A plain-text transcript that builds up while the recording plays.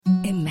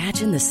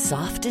Imagine the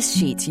softest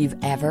sheets you've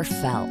ever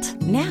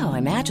felt. Now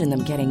imagine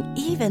them getting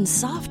even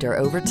softer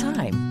over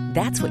time.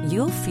 That's what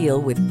you'll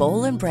feel with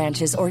Boll and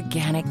Branch's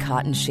organic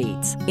cotton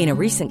sheets. In a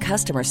recent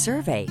customer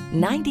survey,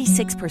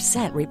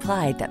 96%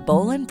 replied that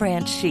Boll and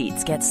Branch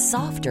sheets get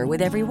softer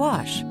with every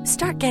wash.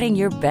 Start getting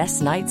your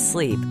best night's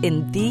sleep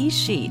in these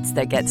sheets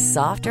that get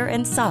softer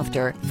and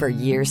softer for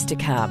years to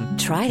come.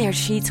 Try their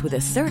sheets with a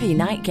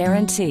 30-night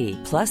guarantee.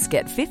 Plus,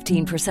 get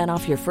 15%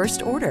 off your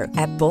first order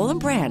at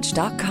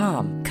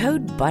bollandbranch.com.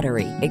 Code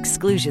BUTTERY.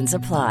 Exclusions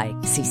apply.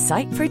 See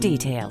site for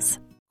details.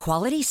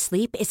 Quality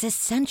sleep is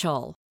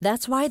essential.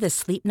 That's why the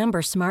Sleep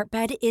Number Smart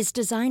Bed is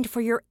designed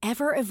for your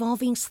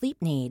ever-evolving sleep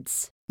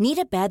needs. Need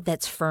a bed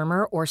that's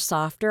firmer or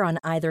softer on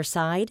either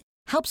side?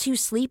 Helps you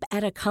sleep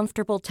at a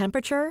comfortable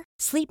temperature?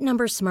 Sleep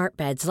Number Smart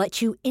Beds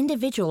let you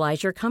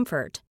individualize your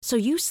comfort, so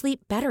you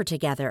sleep better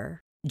together.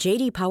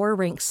 J.D. Power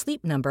ranks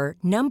Sleep Number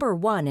number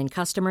 1 in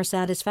customer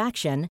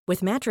satisfaction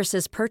with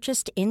mattresses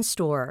purchased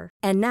in-store.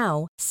 And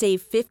now,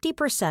 save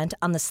 50%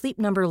 on the Sleep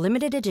Number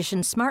Limited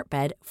Edition Smart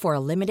Bed for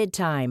a limited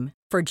time.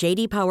 For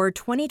J.D. Power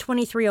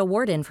 2023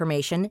 award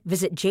information,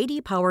 visit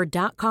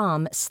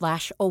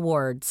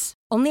jdpower.com/awards.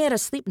 Only at a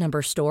Sleep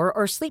Number store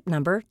or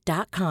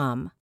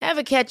sleepnumber.com.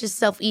 Ever catch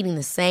yourself eating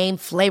the same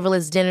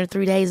flavorless dinner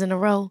 3 days in a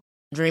row?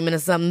 Dreaming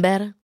of something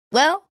better?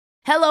 Well,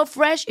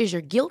 HelloFresh is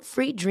your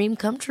guilt-free dream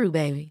come true,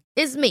 baby.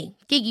 It's me,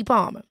 Keke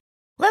Palmer.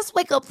 Let's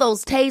wake up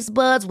those taste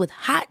buds with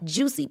hot,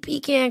 juicy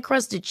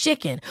pecan-crusted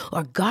chicken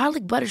or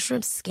garlic butter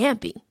shrimp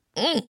scampi.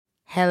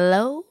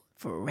 Hello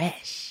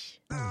Fresh.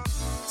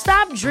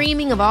 Stop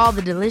dreaming of all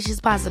the delicious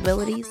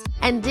possibilities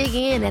and dig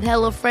in at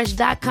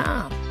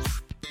HelloFresh.com.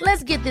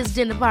 Let's get this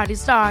dinner party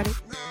started.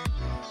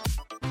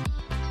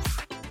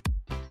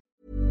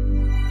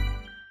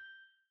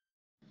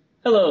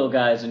 Hello,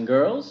 guys and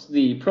girls.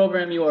 The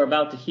program you are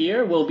about to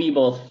hear will be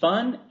both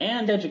fun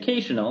and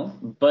educational,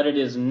 but it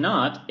is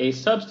not a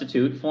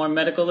substitute for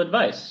medical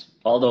advice.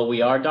 Although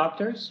we are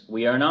doctors,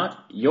 we are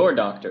not your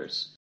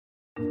doctors.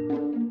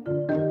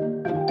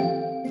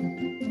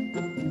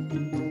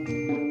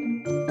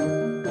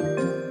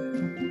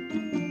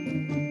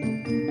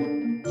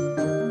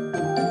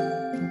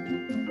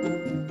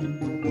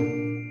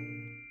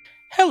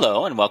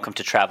 Hello and welcome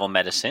to Travel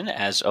Medicine.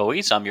 As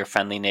always, I'm your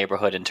friendly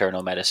neighborhood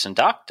internal medicine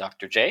doc,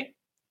 Dr. J.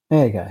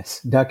 Hey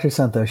guys, Dr.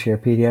 Santosh here,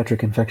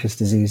 pediatric infectious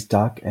disease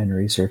doc and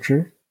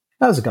researcher.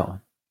 How's it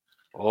going?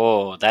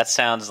 Oh, that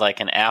sounds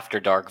like an after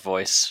dark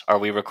voice. Are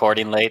we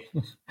recording late?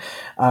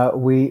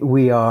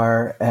 We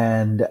are,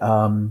 and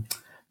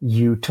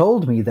you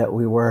told me that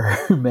we were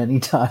many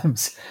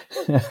times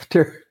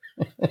after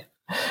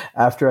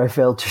I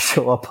failed to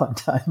show up on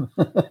time.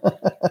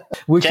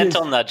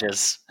 Gentle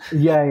nudges.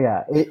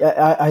 Yeah.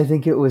 I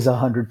think it was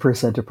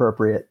 100%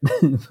 appropriate.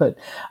 But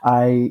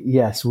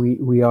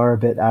we are a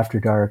bit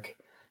after dark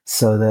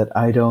so that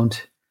I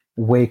don't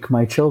wake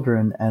my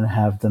children and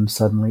have them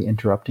suddenly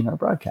interrupting our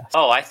broadcast.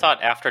 Oh, I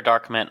thought after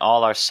dark meant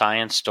all our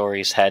science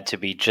stories had to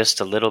be just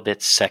a little bit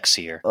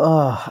sexier.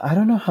 I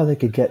don't know how they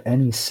could get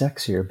any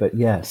sexier, but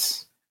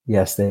yes,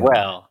 they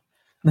are.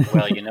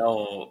 Well, you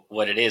know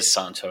what it is,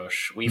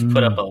 Santosh. We've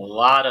put up a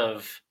lot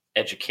of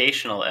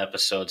educational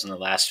episodes in the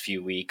last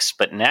few weeks,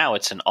 but now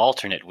it's an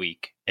alternate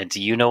week. And do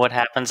you know what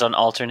happens on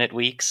alternate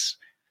weeks?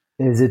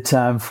 Is it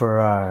time for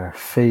our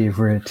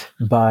favorite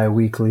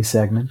bi-weekly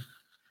segment?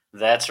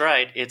 That's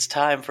right. It's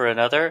time for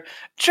another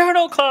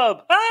Journal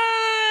Club.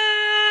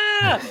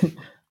 Ah!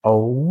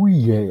 Oh,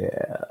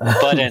 yeah.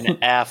 But an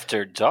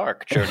after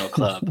dark Journal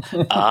Club.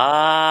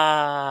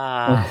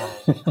 Ah.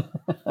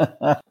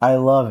 I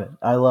love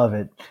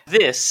it.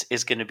 This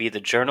is going to be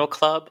the Journal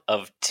Club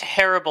of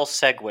terrible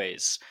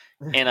segues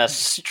in a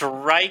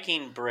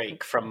striking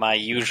break from my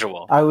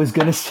usual. I was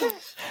gonna say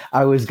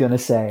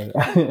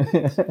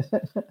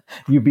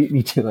you beat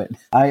me to it.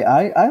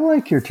 I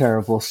like your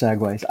terrible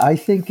segues. I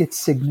think it's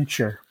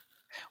signature.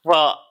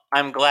 Well,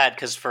 I'm glad,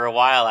 because for a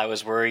while I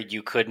was worried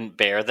you couldn't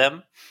bear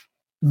them.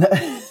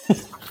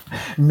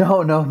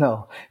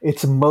 No.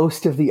 It's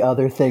most of the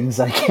other things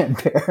I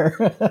can't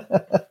bear.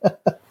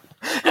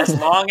 As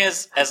long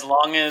as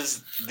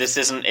this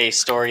isn't a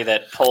story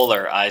that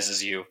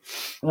polarizes you.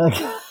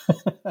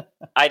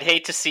 I'd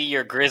hate to see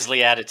your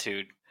grisly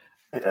attitude.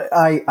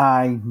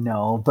 I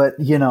know, but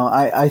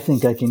I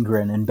think I can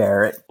grin and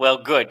bear it. Well,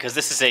 good, because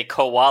this is a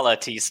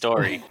koala-tea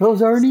story.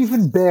 Those aren't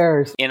even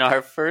bears. In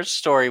our first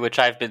story, which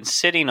I've been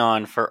sitting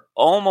on for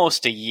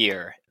almost a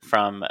year,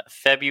 from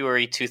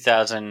February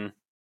 2000...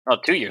 Oh,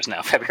 2 years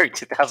now, February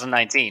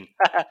 2019.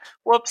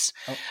 Whoops.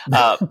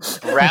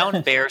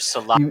 Brown bear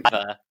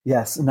saliva.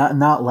 Yes,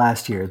 not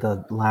last year,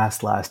 the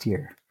last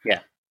year.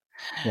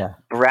 Yeah.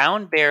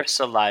 Brown bear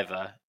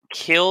saliva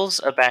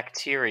kills a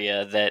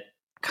bacteria that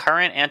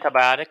current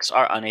antibiotics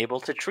are unable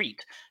to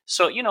treat.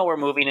 So, we're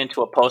moving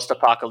into a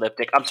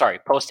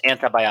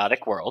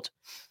post-antibiotic world.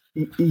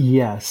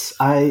 Yes,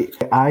 I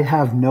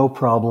have no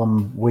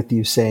problem with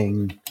you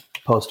saying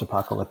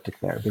post-apocalyptic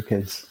there,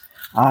 because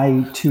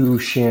I too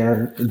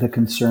share the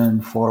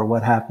concern for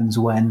what happens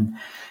when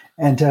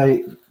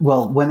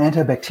when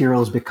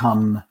antibacterials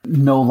become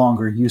no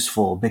longer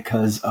useful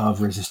because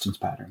of resistance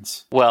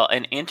patterns. Well,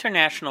 an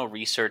international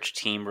research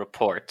team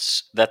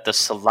reports that the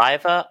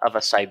saliva of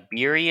a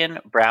Siberian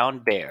brown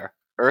bear,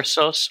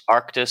 Ursus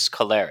arctos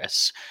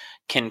choleraris,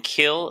 can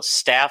kill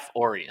Staph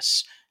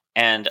aureus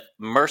and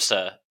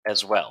MRSA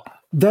as well.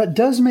 That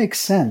does make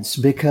sense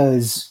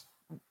because,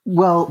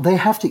 well, they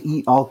have to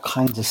eat all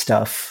kinds of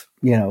stuff,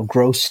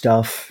 gross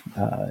stuff,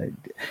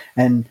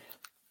 and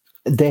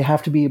they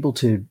have to be able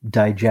to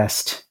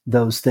digest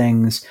those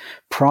things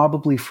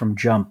probably from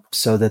jump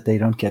so that they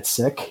don't get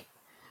sick.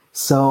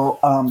 So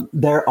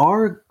there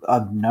are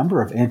a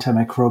number of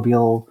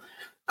antimicrobial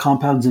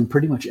compounds in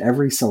pretty much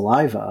every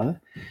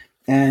saliva.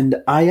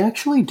 And I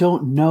actually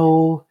don't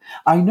know.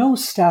 I know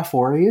Staph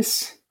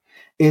aureus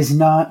is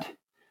not,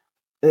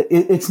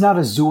 it's not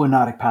a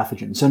zoonotic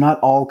pathogen. So not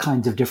all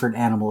kinds of different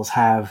animals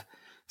have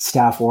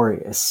Staph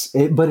aureus,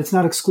 but it's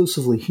not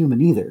exclusively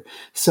human either.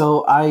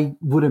 So I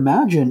would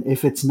imagine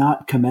if it's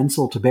not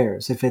commensal to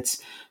bears, if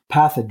it's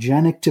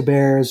pathogenic to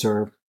bears,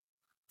 or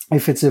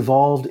if it's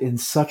evolved in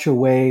such a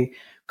way,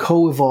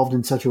 co-evolved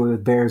in such a way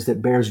with bears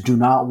that bears do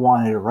not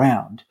want it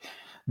around,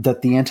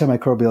 that the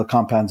antimicrobial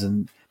compounds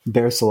in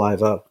bear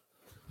saliva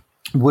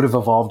would have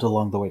evolved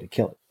along the way to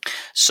kill it.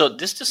 So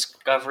this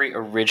discovery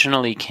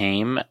originally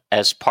came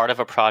as part of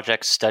a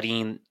project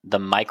studying the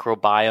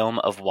microbiome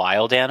of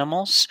wild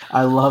animals.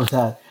 I love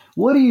that.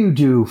 What do you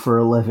do for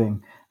a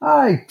living?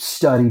 I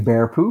study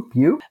bear poop.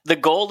 You? The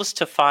goal is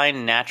to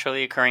find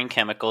naturally occurring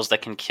chemicals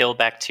that can kill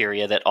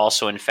bacteria that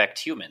also infect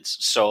humans.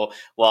 So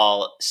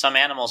while some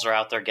animals are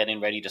out there getting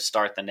ready to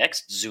start the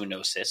next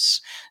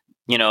zoonosis,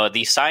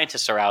 these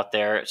scientists are out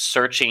there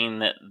searching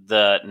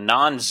the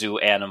non-zoo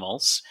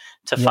animals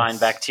to find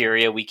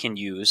bacteria we can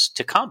use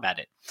to combat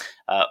it.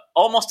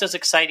 Almost as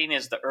exciting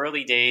as the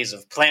early days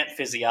of plant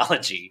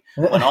physiology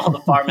when all the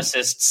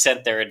pharmacists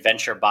sent their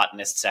adventure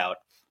botanists out.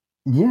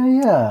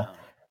 Yeah.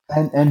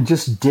 And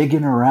just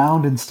digging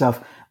around and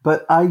stuff.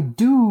 But I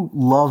do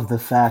love the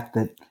fact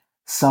that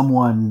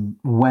someone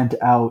went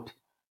out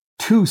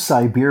to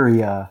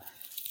Siberia,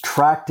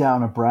 tracked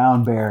down a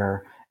brown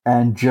bear,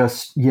 and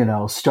just,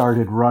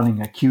 started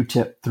running a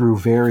Q-tip through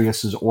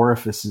various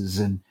orifices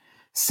and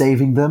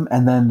saving them,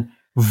 and then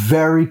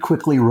very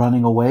quickly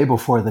running away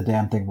before the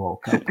damn thing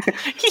woke up.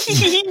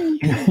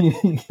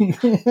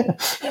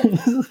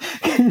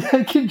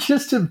 I can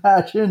just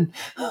imagine,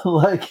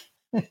 like,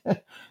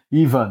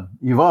 Ivan,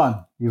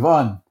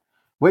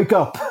 wake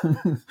up.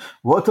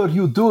 What are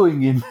you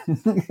doing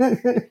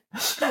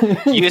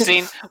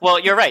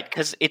you're right,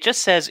 because it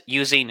just says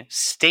using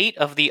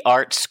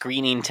state-of-the-art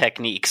screening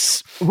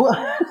techniques.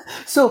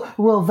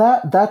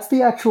 That's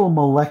the actual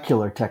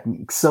molecular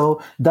technique. So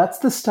that's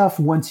the stuff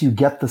once you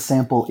get the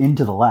sample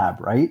into the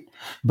lab, right?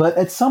 But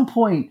at some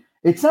point,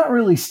 it's not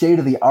really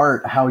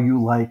state-of-the-art how you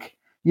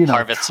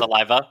harvest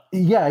saliva.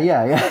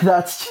 Yeah.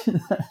 That's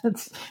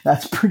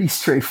pretty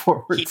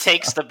straightforward. He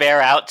takes the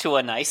bear out to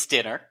a nice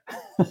dinner.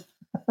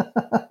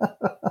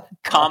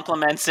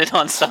 Compliments it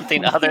on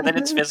something other than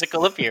its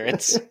physical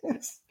appearance.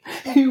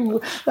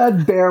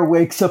 That bear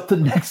wakes up the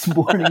next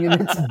morning in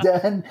its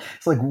den.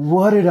 It's like,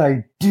 what did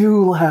I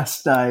do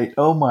last night?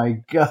 Oh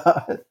my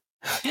God.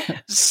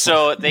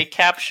 So they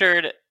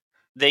captured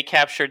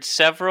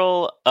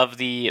several of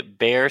the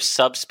bear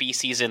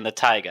subspecies in the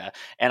taiga,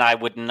 and I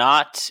would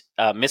not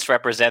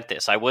misrepresent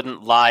this. I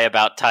wouldn't lie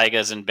about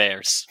taigas and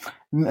bears.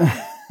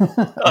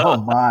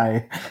 Oh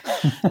my.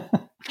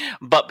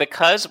 But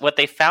because what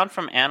they found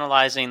from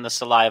analyzing the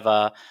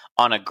saliva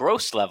on a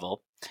gross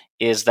level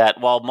is that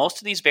while most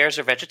of these bears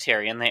are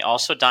vegetarian, they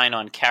also dine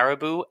on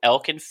caribou,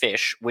 elk, and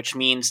fish, which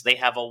means they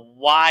have a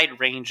wide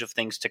range of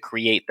things to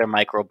create their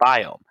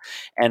microbiome.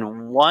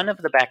 And one of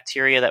the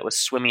bacteria that was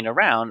swimming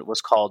around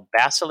was called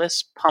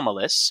Bacillus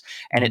pumilus,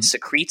 and it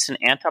secretes an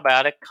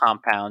antibiotic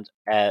compound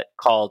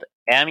called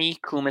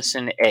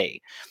amikumycin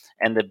A.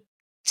 And the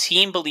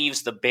team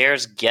believes the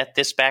bears get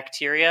this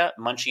bacteria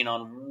munching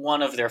on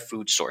one of their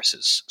food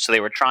sources. So they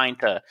were trying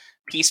to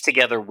piece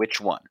together which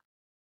one.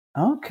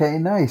 Okay,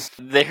 nice.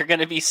 They're going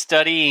to be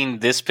studying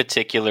this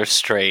particular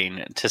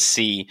strain to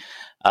see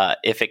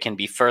if it can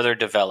be further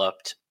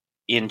developed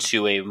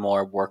into a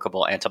more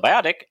workable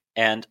antibiotic.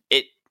 And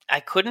I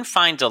couldn't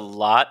find a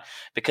lot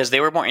because they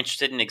were more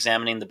interested in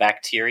examining the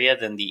bacteria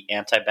than the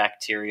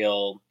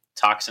antibacterial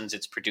toxins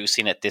it's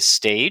producing at this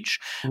stage.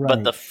 Right.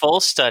 But the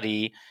full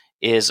study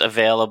is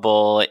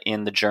available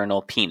in the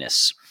journal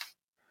PNAS.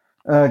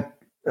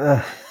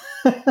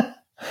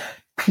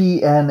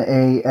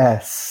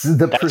 PNAS.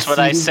 That's what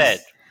I said.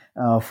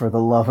 Oh, for the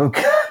love of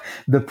God.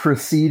 The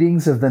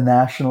Proceedings of the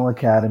National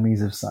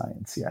Academies of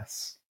Science,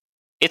 yes.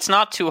 It's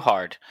not too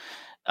hard.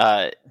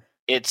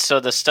 So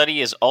the study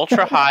is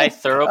ultra-high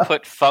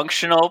throughput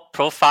functional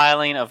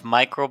profiling of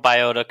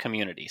microbiota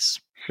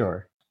communities.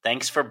 Sure.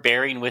 Thanks for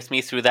bearing with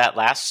me through that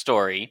last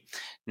story.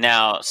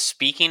 Now,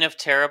 speaking of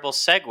terrible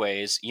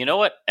segues, you know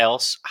what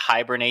else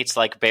hibernates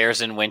like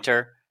bears in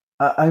winter?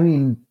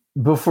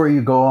 Before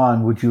you go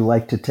on, would you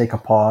like to take a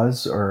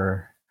pause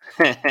or?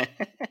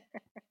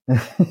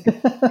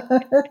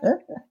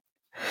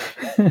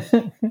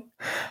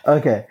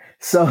 Okay,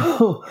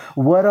 so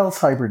what else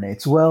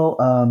hibernates?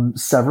 Well,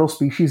 several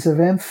species of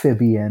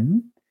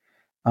amphibian.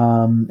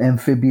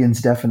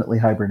 Amphibians definitely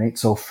hibernate,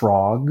 so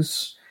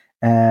frogs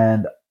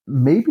and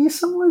maybe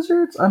some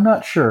lizards. I'm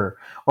not sure.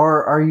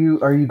 Or are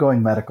you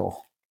going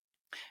medical?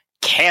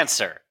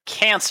 Cancer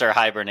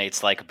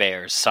hibernates like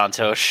bears,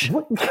 Santosh.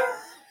 What?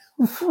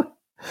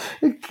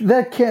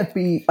 That can't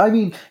be. I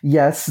mean,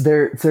 yes,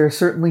 there are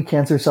certainly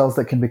cancer cells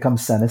that can become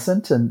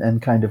senescent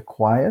and kind of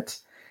quiet,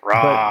 but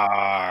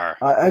Rawr.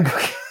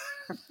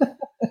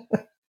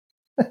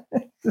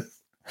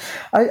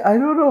 I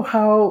don't know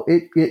how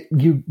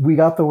we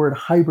got the word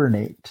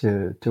hibernate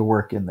to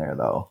work in there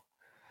though.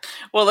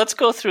 Well, let's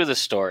go through the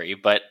story,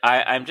 but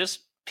I'm just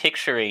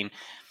picturing.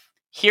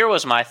 Here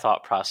was my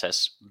thought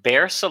process.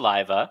 Bear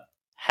saliva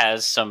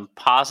has some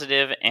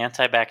positive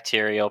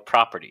antibacterial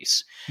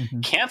properties.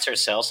 Mhm. Cancer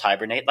cells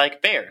hibernate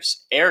like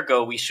bears.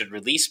 Ergo, we should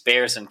release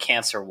bears in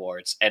cancer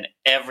wards and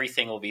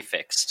everything will be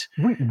fixed.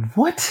 Wait,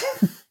 what?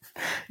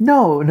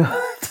 No, it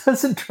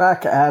doesn't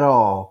track at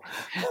all.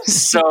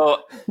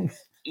 So,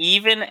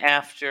 even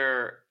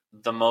after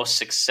the most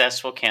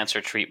successful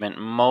cancer treatment,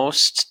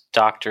 most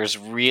doctors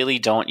really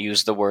don't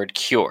use the word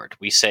cured.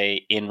 We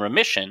say in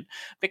remission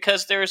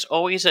because there's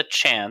always a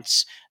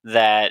chance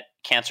that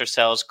cancer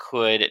cells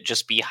could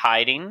just be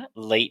hiding,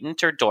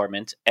 latent or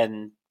dormant,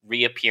 and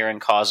reappear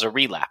and cause a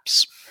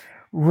relapse.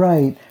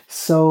 Right.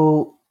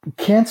 So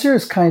cancer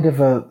is kind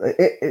of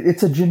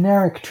it's a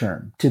generic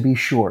term, to be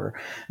sure,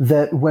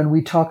 that when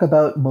we talk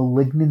about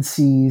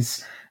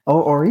malignancies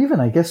or even,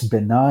 I guess,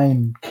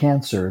 benign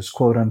cancers,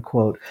 quote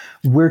unquote,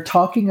 we're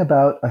talking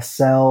about a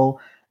cell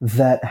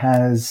that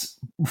has,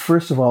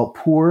 first of all,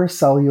 poor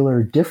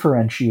cellular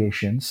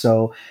differentiation.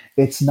 So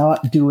it's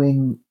not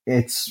doing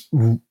its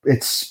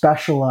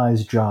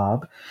specialized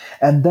job.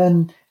 And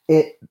then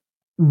it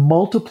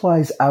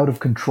multiplies out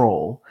of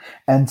control.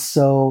 And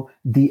so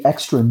the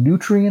extra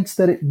nutrients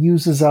that it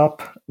uses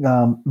up,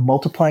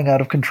 multiplying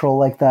out of control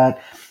like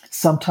that,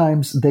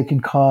 sometimes they can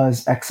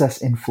cause excess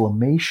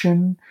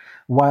inflammation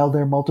while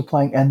they're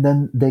multiplying, and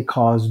then they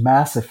cause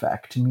mass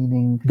effect,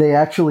 meaning they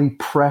actually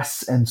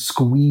press and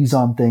squeeze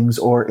on things,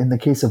 or in the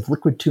case of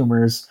liquid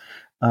tumors,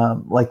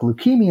 like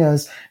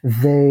leukemias,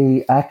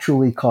 they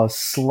actually cause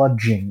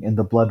sludging in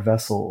the blood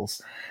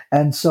vessels.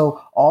 And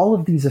so all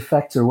of these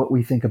effects are what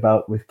we think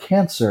about with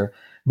cancer.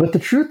 But the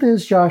truth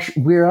is, Josh,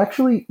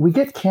 we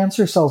get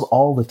cancer cells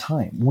all the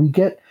time. We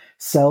get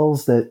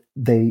cells that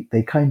they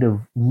kind of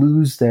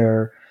lose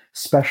their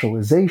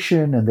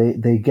specialization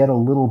and they get a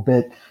little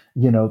bit,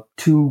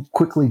 too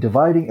quickly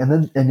dividing. And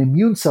then an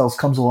immune cells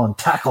comes along,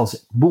 tackles it,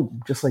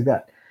 boom, just like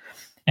that.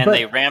 And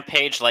they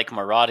rampage like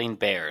marauding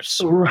bears.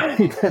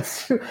 Right,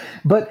 that's true.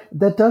 But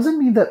that doesn't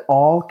mean that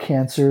all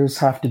cancers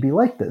have to be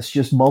like this,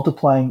 just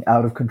multiplying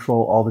out of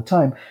control all the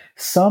time.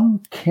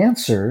 Some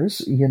cancers,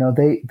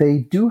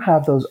 they do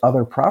have those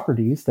other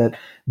properties that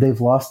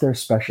they've lost their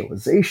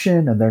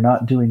specialization and they're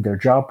not doing their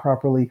job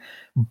properly,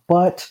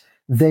 but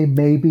they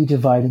may be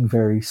dividing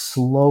very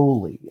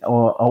slowly,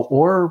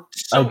 or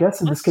I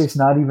guess in this case,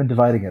 not even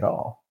dividing at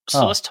all.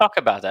 So let's talk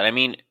about that. I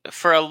mean,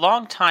 for a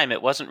long time,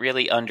 it wasn't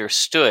really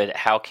understood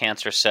how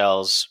cancer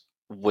cells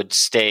would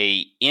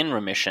stay in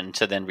remission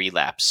to then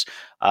relapse.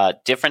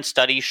 Different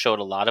studies showed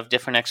a lot of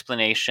different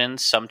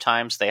explanations.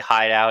 Sometimes they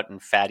hide out in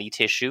fatty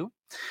tissue.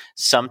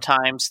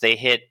 Sometimes they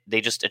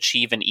just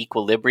achieve an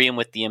equilibrium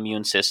with the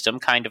immune system,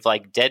 kind of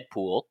like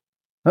Deadpool.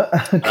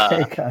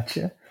 Okay,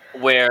 gotcha.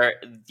 Where,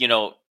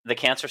 the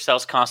cancer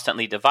cell's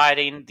constantly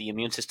dividing, the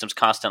immune system's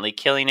constantly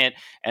killing it,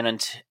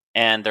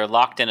 and they're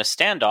locked in a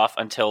standoff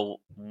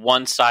until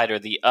one side or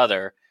the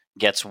other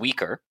gets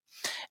weaker.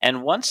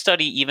 And one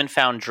study even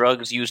found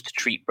drugs used to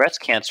treat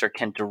breast cancer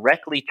can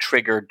directly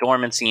trigger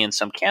dormancy in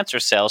some cancer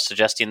cells,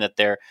 suggesting that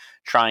they're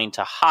trying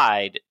to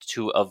hide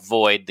to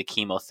avoid the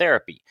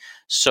chemotherapy.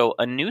 So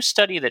a new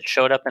study that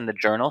showed up in the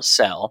journal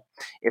Cell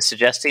is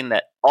suggesting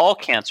that all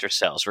cancer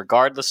cells,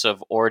 regardless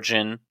of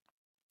origin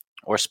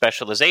or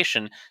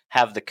specialization,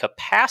 have the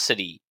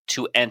capacity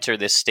to enter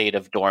this state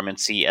of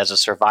dormancy as a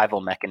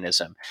survival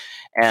mechanism.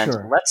 And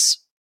Sure.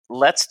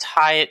 let's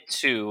tie it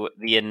to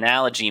the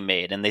analogy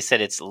made. And they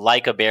said it's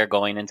like a bear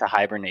going into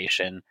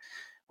hibernation,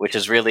 which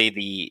is really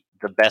the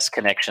best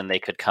connection they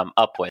could come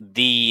up with.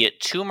 The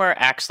tumor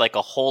acts like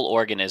a whole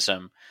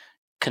organism,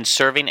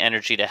 conserving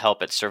energy to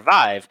help it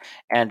survive.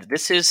 And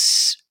this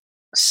is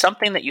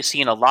something that you see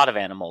in a lot of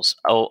animals.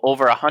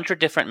 Over 100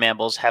 different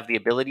mammals have the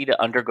ability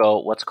to undergo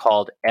what's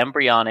called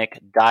embryonic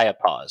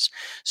diapause.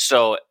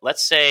 So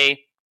let's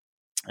say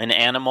an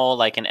animal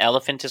like an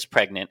elephant is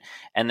pregnant,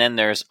 and then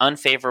there's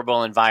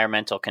unfavorable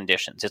environmental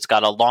conditions. It's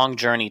got a long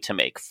journey to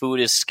make. Food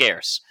is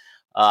scarce.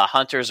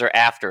 Hunters are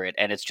after it,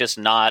 and it's just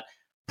not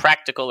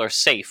practical or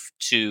safe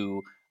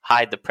to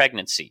hide the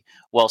pregnancy.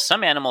 Well,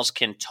 some animals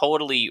can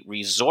totally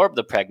resorb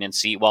the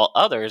pregnancy, while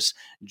others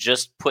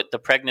just put the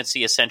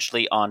pregnancy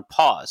essentially on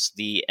pause.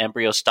 The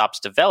embryo stops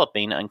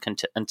developing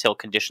until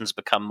conditions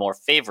become more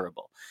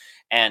favorable.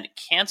 And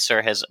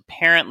cancer has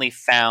apparently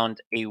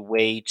found a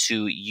way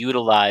to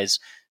utilize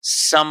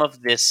some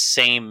of this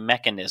same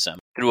mechanism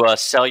through a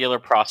cellular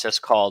process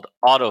called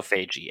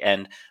autophagy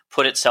and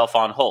put itself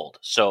on hold.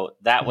 So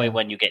that way,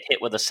 when you get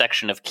hit with a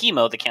section of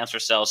chemo, the cancer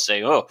cells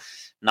say, oh,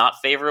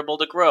 not favorable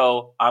to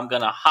grow, I'm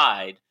going to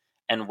hide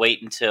and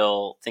wait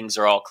until things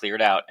are all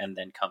cleared out and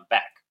then come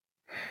back.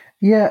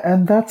 Yeah,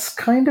 and that's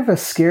kind of a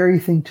scary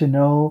thing to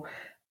know.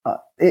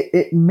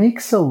 It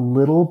makes a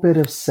little bit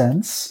of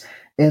sense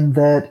in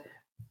that,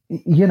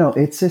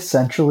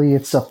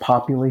 it's a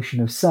population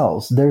of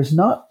cells. There's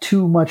not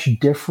too much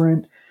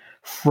different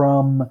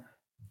from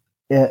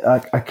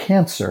a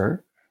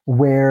cancer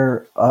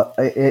where,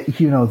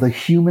 the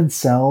human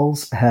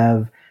cells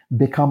have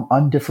become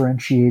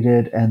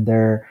undifferentiated and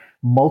they're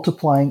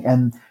multiplying,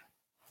 and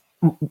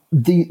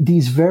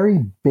these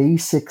very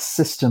basic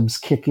systems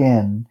kick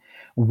in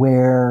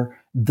where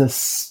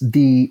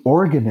the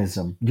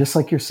organism, just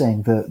like you're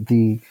saying,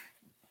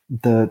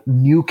 the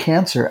new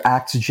cancer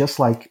acts just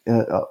like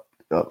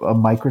a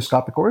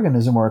microscopic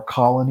organism or a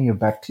colony of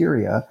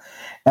bacteria.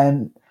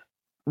 And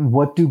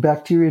what do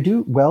bacteria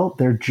do? Well,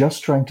 they're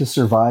just trying to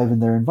survive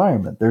in their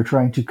environment. They're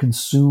trying to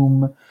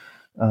consume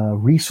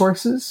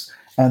resources,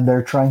 and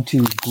they're trying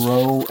to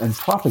grow and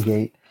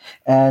propagate.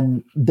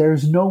 And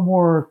there's no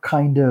more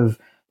kind of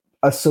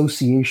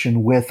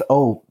association with,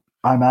 oh,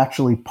 I'm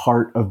actually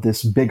part of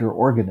this bigger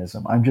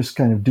organism. I'm just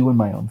kind of doing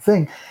my own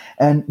thing.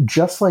 And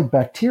just like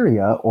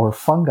bacteria or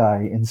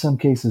fungi, in some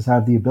cases,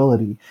 have the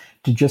ability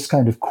to just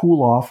kind of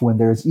cool off when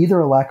there's either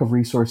a lack of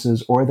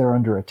resources or they're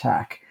under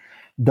attack,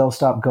 they'll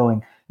stop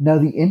going. Now,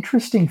 the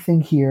interesting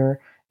thing here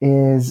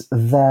is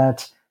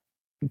that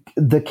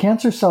the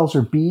cancer cells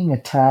are being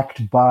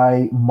attacked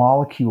by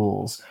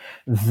molecules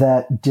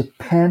that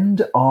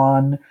depend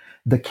on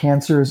the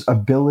cancer's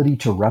ability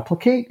to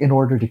replicate in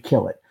order to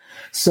kill it.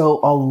 So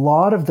a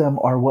lot of them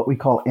are what we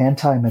call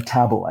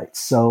anti-metabolites.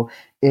 So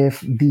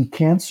if the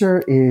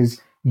cancer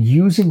is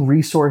using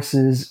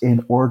resources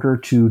in order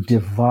to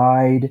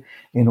divide,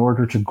 in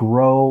order to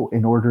grow,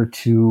 in order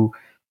to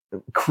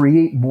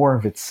create more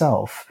of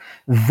itself,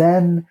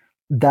 then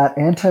that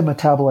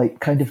anti-metabolite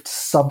kind of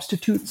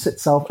substitutes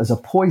itself as a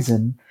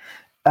poison,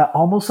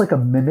 almost like a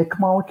mimic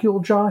molecule,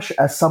 Josh,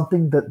 as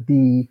something that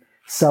the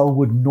cell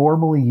would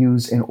normally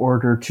use in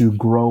order to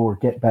grow or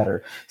get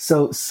better.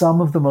 So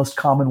some of the most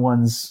common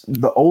ones,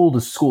 the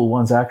oldest school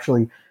ones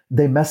actually,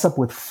 they mess up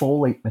with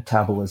folate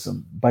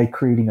metabolism by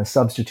creating a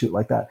substitute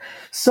like that.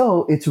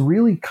 So it's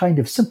really kind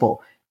of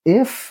simple.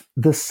 If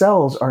the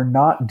cells are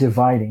not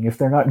dividing, if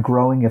they're not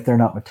growing, if they're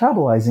not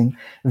metabolizing,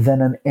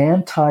 then an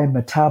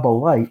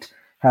anti-metabolite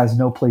has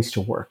no place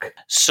to work.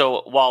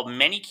 So while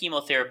many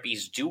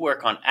chemotherapies do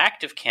work on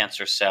active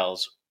cancer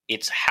cells,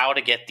 it's how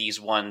to get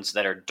these ones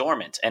that are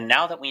dormant. And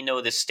now that we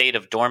know this state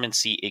of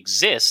dormancy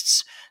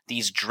exists,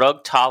 these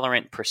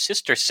drug-tolerant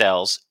persister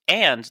cells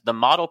and the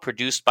model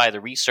produced by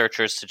the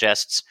researchers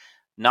suggests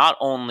not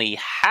only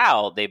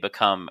how they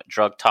become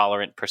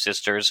drug-tolerant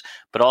persisters,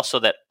 but also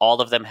that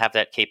all of them have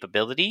that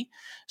capability.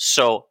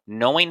 So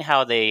knowing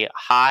how they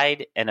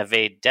hide and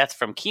evade death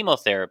from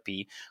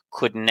chemotherapy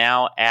could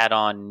now add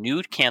on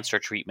new cancer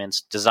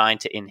treatments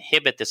designed to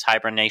inhibit this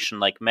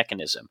hibernation-like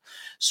mechanism.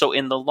 So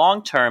in the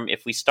long term,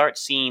 if we start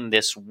seeing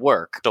this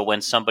work, so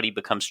when somebody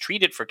becomes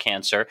treated for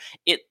cancer,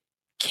 it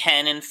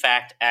can in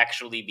fact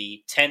actually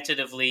be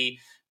tentatively,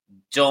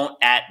 don't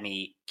at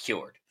me,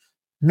 cured.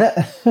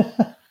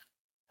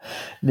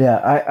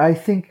 Yeah, I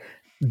think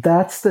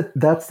that's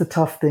the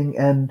tough thing.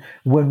 And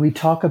when we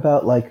talk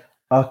about like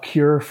a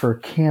cure for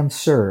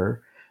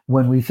cancer,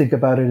 when we think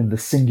about it in the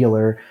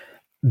singular,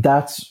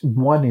 that's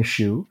one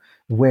issue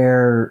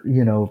where,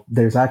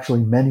 there's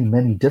actually many,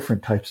 many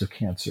different types of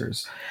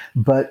cancers.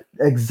 But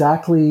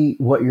exactly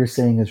what you're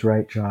saying is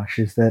right, Josh,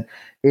 is that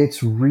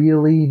it's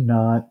really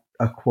not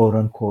a quote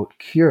unquote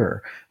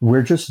cure.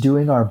 We're just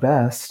doing our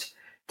best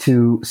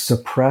to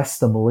suppress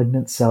the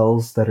malignant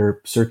cells that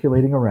are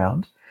circulating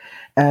around.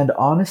 And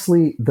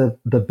honestly, the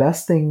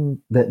best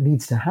thing that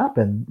needs to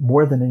happen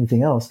more than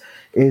anything else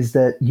is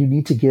that you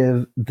need to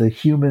give the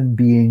human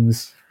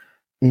being's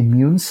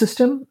immune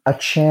system a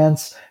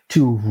chance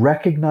to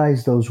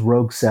recognize those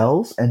rogue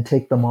cells and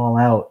take them all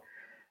out.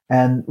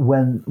 And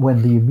when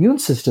the immune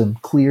system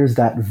clears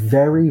that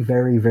very,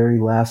 very, very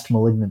last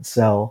malignant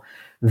cell,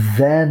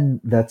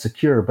 then that's a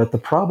cure. But the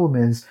problem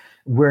is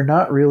we're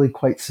not really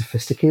quite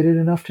sophisticated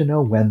enough to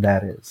know when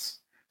that is.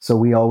 So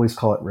we always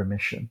call it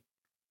remission.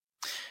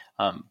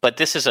 But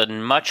this is a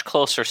much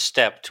closer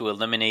step to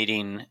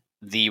eliminating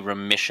the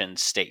remission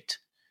state.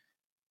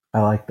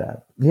 I like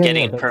that.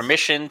 Getting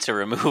permission to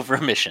remove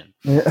remission.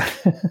 Yeah.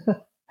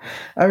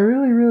 I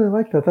really, really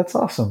like that. That's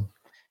awesome.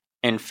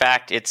 In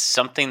fact, it's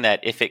something that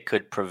if it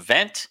could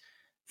prevent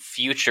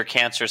future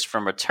cancers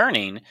from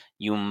returning,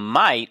 you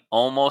might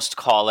almost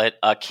call it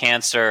a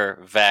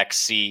cancer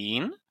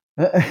vaccine.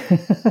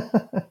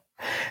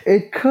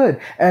 It could.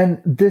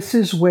 And this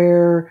is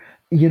where,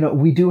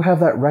 we do have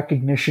that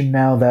recognition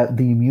now that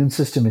the immune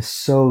system is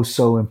so,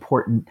 so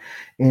important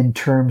in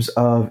terms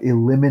of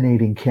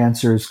eliminating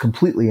cancers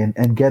completely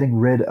and getting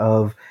rid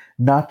of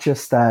not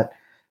just that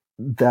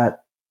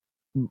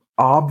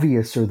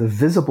obvious or the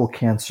visible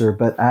cancer,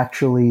 but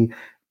actually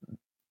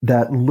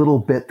that little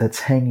bit that's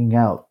hanging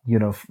out,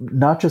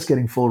 not just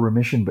getting full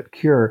remission, but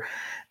cure.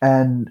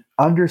 And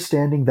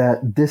understanding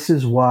that this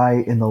is why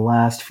in the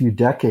last few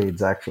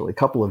decades, actually, a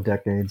couple of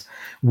decades,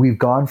 we've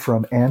gone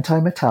from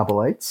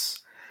anti-metabolites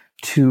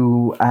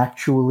to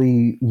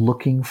actually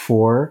looking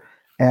for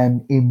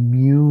an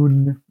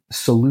immune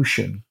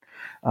solution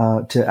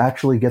to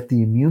actually get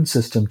the immune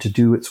system to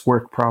do its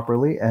work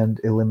properly and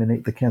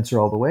eliminate the cancer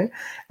all the way.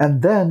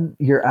 And then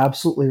you're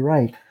absolutely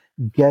right,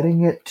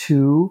 getting it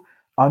to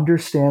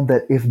understand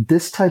that if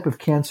this type of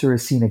cancer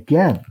is seen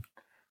again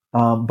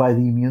by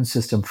the immune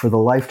system for the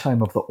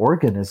lifetime of the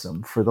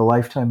organism, for the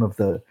lifetime of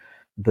the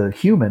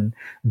human,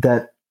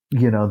 that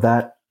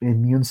that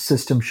immune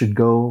system should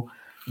go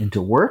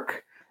into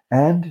work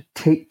and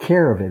take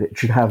care of it. It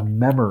should have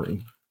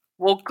memory.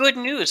 Well, good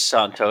news,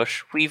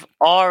 Santosh. We've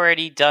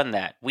already done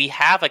that. We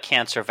have a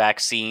cancer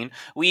vaccine.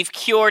 We've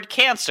cured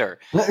cancer.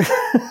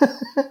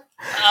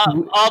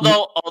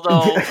 Although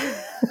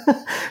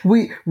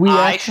we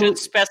I actually, should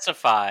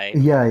specify.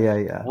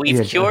 Yeah.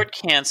 We've cured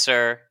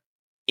cancer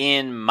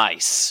in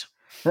mice.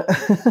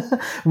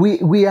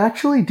 We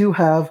actually do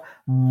have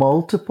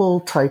multiple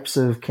types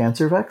of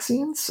cancer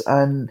vaccines,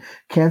 and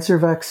cancer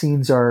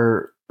vaccines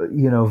are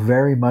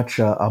very much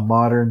a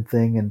modern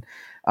thing, and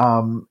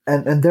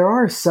there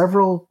are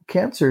several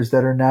cancers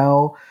that are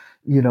now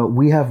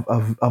we have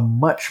a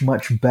much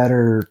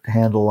better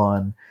handle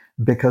on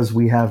because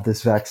we have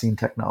this vaccine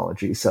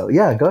technology. So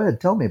yeah, go ahead,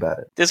 tell me about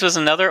it. This was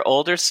another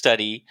older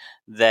study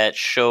that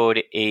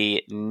showed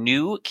a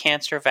new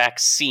cancer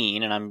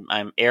vaccine, and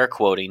I'm air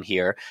quoting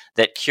here,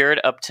 that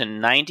cured up to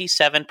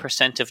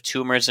 97% of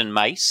tumors in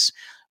mice,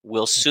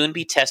 will soon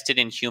be tested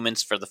in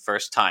humans for the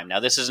first time.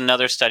 Now, this is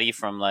another study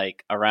from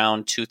like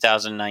around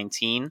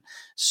 2019,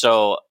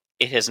 so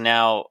it is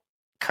now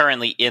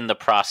currently in the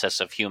process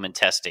of human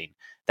testing.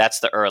 That's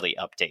the early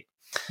update.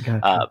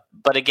 Gotcha.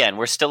 But again,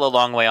 we're still a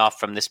long way off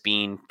from this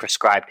being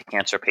prescribed to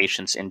cancer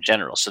patients in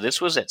general. So this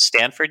was at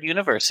Stanford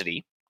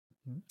University.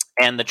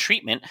 And the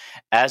treatment,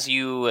 as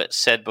you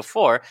said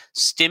before,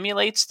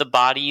 stimulates the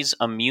body's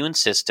immune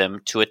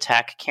system to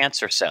attack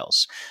cancer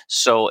cells.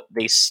 So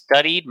they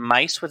studied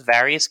mice with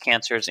various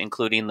cancers,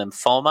 including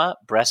lymphoma,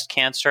 breast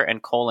cancer,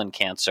 and colon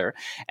cancer.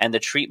 And the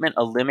treatment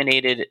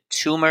eliminated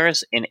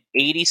tumors in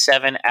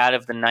 87 out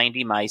of the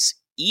 90 mice,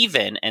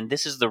 even, and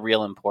this is the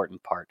real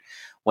important part,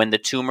 when the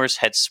tumors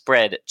had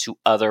spread to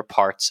other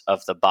parts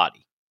of the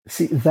body.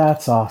 See,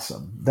 that's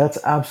awesome. That's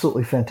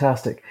absolutely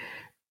fantastic.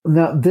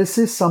 Now, this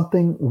is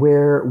something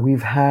where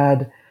we've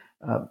had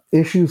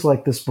issues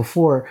like this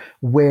before,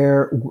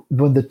 where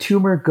when the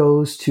tumor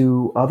goes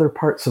to other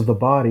parts of the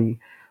body,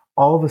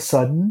 all of a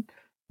sudden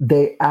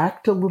they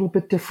act a little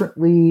bit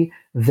differently.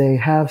 They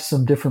have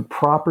some different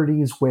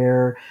properties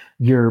where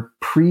your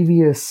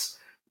previous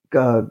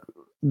tumor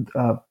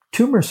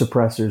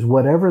suppressors,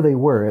 whatever they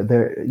were,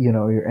 they're,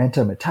 your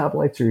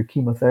antimetabolites or your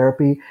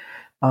chemotherapy,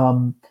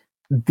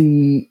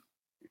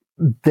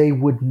 they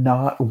would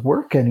not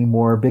work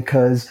anymore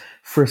because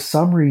for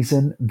some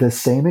reason, the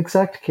same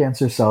exact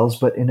cancer cells,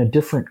 but in a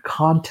different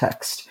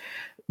context,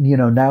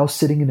 now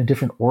sitting in a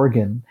different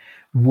organ,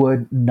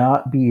 would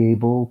not be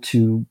able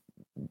to,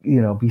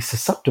 be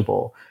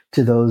susceptible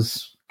to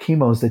those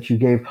chemos that you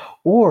gave.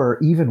 Or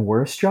even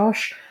worse,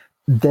 Josh,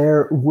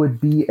 there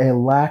would be a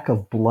lack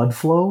of blood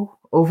flow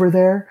over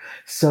there.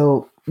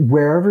 So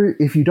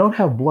if you don't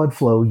have blood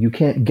flow, you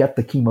can't get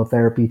the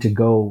chemotherapy to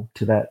go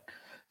to that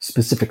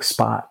specific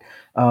spot.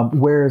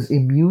 Whereas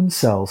immune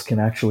cells can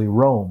actually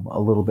roam a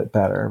little bit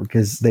better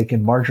because they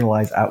can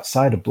marginalize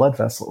outside of blood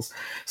vessels.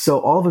 So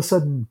all of a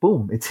sudden,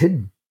 boom, it's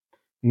hidden.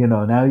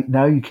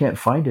 Now you can't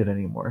find it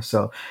anymore.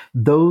 So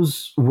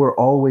those were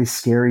always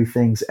scary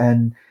things.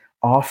 And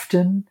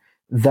often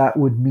that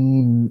would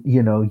mean,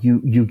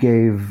 you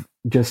gave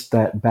just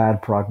that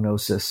bad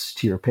prognosis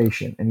to your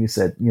patient. And you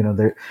said,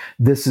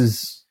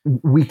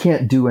 we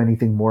can't do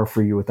anything more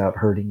for you without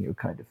hurting you,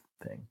 kind of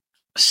thing.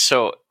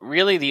 So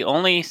really the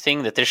only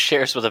thing that this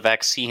shares with a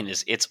vaccine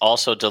is it's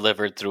also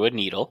delivered through a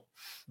needle,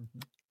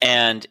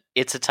 and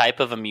it's a type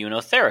of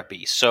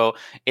immunotherapy. So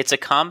it's a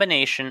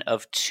combination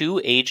of two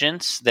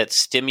agents that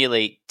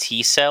stimulate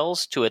T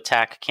cells to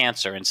attack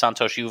cancer. And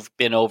Santosh, you've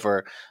been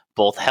over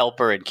both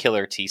helper and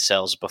killer T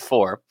cells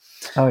before.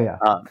 Oh, yeah.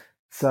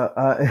 So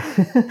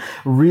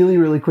really,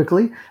 really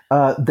quickly,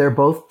 they're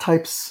both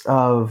types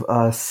of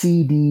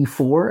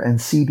CD4 and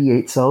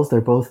CD8 cells. They're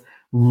both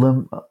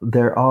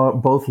there are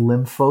both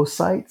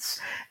lymphocytes,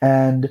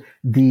 and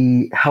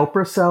the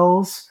helper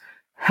cells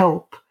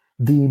help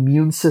the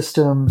immune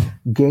system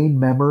gain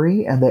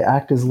memory, and they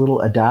act as little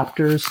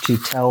adapters to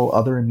tell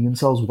other immune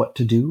cells what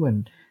to do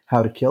and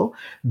how to kill.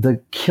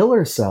 The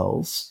killer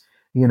cells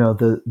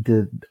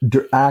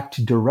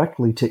act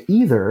directly to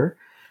either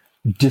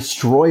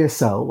destroy a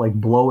cell, like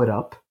blow it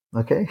up,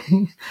 okay,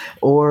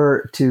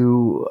 or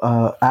to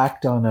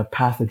act on a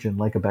pathogen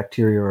like a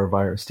bacteria or a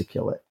virus to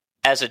kill it.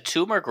 As a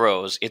tumor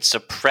grows, it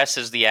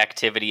suppresses the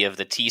activity of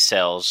the T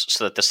cells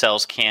so that the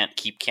cells can't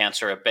keep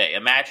cancer at bay.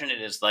 Imagine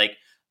it as like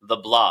the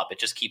blob. It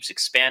just keeps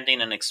expanding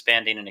and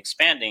expanding and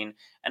expanding,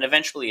 and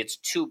eventually it's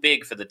too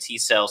big for the T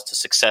cells to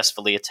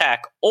successfully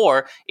attack,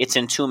 or it's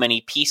in too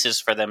many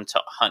pieces for them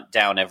to hunt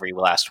down every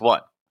last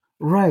one.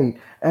 Right.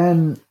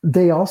 And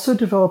they also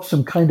developed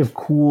some kind of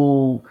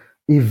cool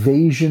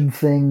evasion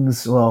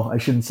things. Well, I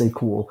shouldn't say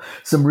cool.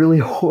 Some really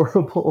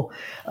horrible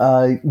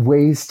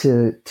ways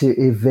to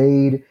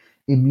evade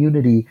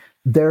immunity.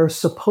 There are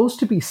supposed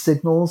to be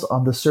signals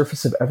on the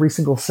surface of every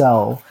single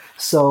cell.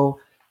 So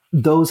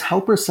those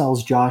helper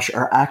cells, Josh,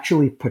 are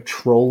actually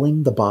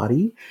patrolling the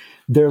body.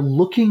 They're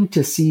looking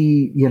to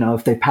see,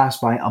 if they pass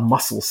by a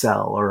muscle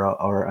cell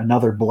or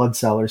another blood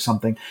cell or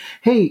something.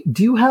 Hey,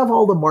 do you have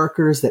all the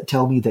markers that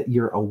tell me that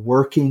you're a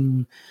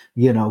working,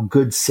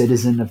 good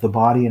citizen of the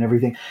body and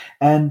everything?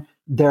 And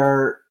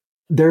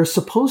there's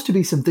supposed to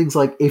be some things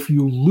like if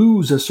you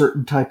lose a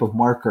certain type of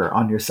marker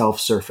on your cell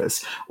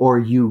surface or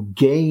you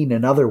gain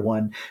another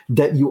one,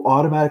 that you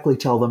automatically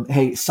tell them,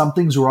 hey,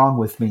 something's wrong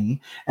with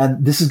me.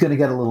 And this is going to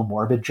get a little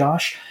morbid,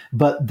 Josh,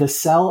 but the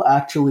cell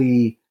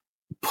actually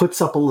puts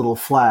up a little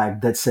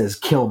flag that says,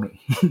 kill me.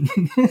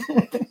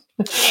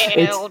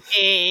 Kill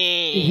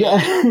me.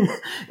 Yeah,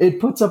 it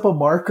puts up a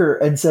marker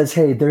and says,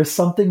 hey, there's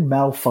something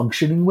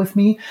malfunctioning with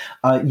me.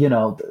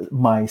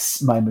 My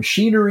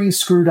machinery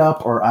screwed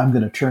up, or I'm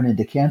going to turn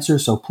into cancer,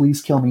 so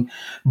please kill me.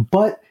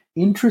 But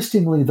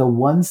interestingly, the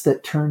ones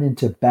that turn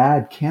into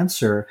bad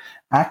cancer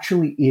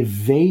actually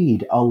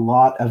evade a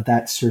lot of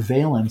that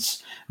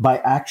surveillance by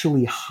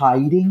actually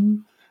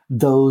hiding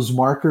those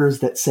markers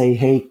that say,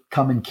 hey,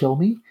 come and kill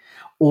me,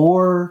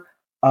 or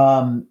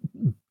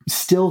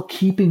still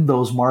keeping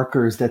those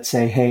markers that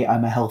say, hey,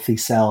 I'm a healthy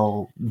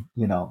cell,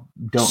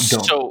 don't.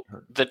 So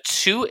the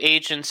two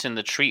agents in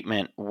the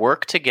treatment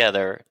work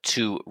together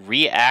to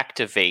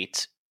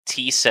reactivate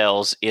T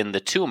cells in the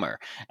tumor.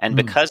 And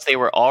because they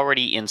were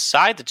already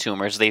inside the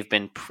tumors, they've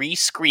been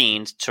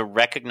pre-screened to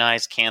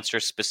recognize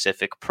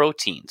cancer-specific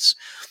proteins.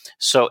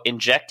 So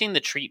injecting the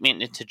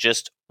treatment into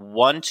just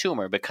one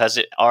tumor, because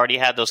it already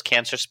had those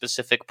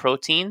cancer-specific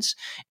proteins,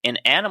 in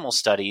animal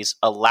studies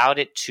allowed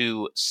it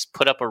to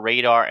put up a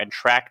radar and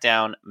track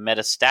down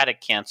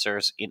metastatic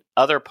cancers in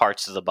other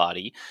parts of the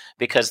body,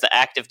 because the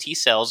active T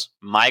cells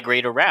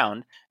migrate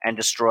around and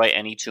destroy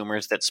any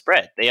tumors that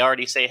spread. They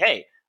already say,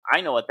 hey, I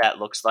know what that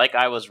looks like.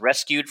 I was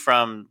rescued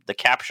from the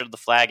capture of the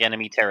flag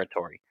enemy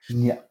territory.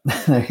 Yeah,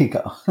 there you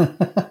go.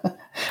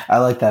 I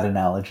like that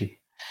analogy.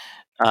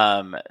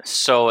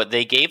 So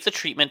they gave the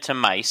treatment to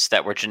mice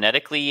that were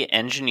genetically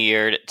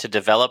engineered to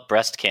develop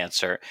breast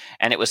cancer,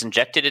 and it was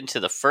injected into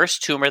the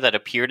first tumor that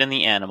appeared in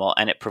the animal,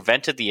 and it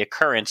prevented the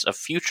occurrence of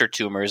future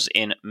tumors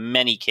in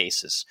many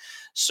cases.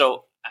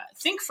 So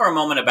think for a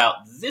moment about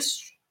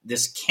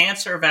this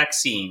cancer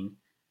vaccine,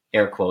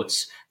 air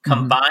quotes,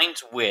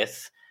 combined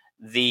with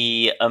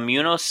the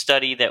immuno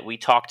study that we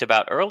talked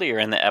about earlier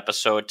in the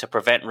episode to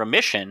prevent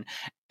remission,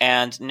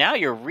 and now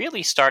you're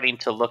really starting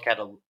to look at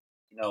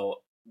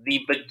the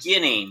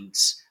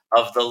beginnings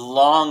of the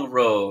long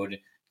road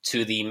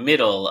to the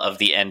middle of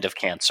the end of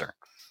cancer.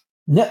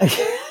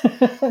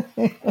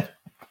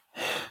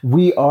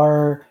 We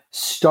are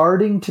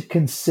starting to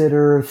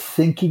consider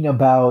thinking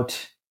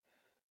about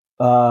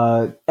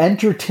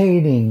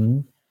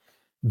entertaining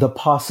the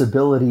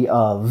possibility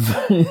of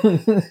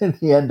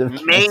the end of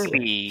cancer.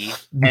 Maybe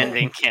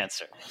ending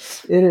cancer.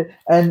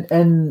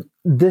 And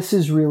this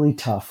is really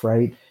tough,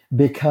 right?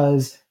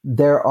 Because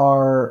there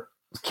are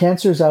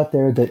cancers out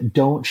there that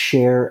don't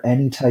share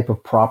any type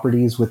of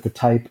properties with the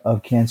type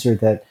of cancer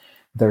that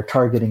they're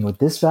targeting with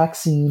this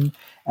vaccine,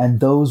 and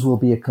those will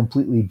be a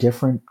completely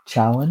different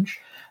challenge.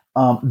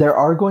 There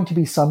are going to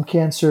be some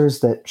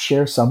cancers that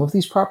share some of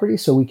these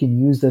properties, so we can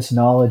use this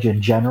knowledge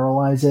and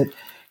generalize it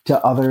to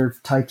other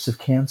types of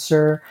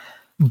cancer.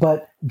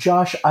 But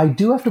Josh, I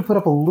do have to put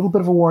up a little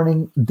bit of a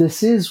warning.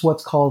 This is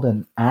what's called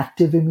an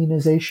active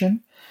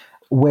immunization,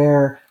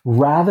 where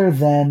rather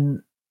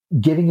than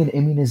giving an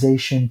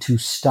immunization to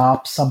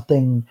stop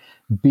something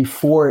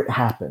before it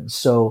happens.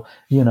 So,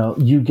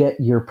 you get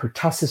your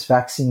pertussis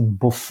vaccine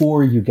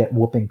before you get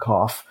whooping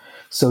cough.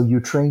 So you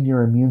train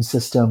your immune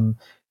system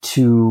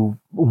to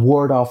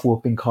ward off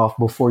whooping cough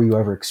before you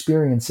ever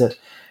experience it.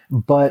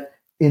 But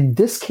in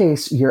this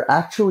case, you're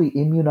actually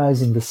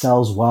immunizing the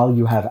cells while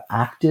you have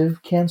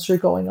active cancer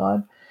going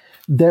on.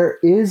 There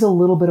is a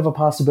little bit of a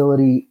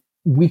possibility.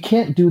 We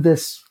can't do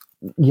this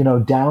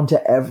down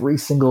to every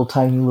single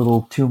tiny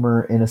little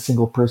tumor in a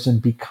single person,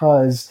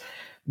 because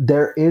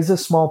there is a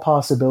small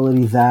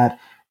possibility that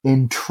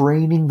in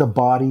training the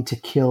body to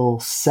kill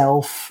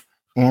self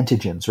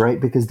antigens, right?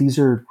 Because these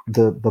are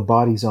the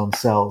body's own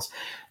cells,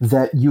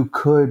 that you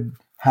could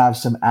have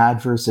some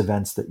adverse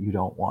events that you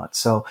don't want.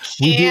 So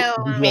we do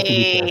have to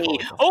be careful.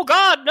 Oh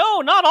God, no,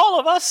 not all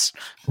of us.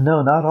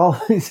 No, not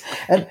always.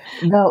 And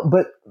no,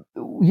 but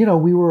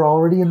we were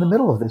already in the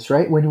middle of this,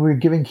 right? When we were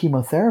giving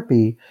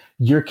chemotherapy,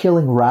 you're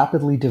killing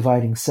rapidly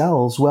dividing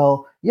cells.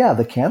 Well, yeah,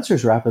 the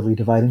cancer's rapidly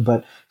dividing,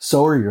 but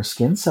so are your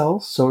skin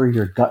cells, so are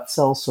your gut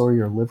cells, so are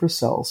your liver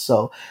cells.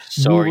 So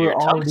are your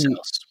tongue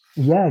cells.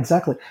 Yeah,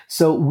 exactly.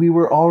 So we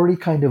were already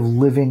kind of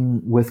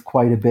living with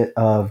quite a bit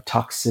of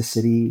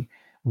toxicity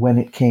when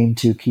it came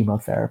to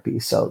chemotherapy.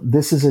 So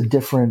this is a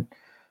different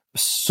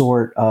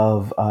sort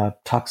of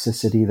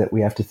toxicity that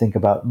we have to think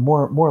about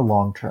more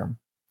long term.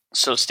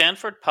 So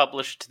Stanford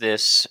published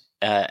this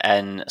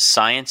in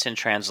Science and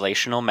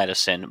Translational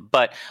Medicine,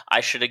 but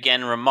I should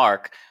again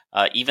remark,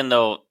 even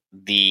though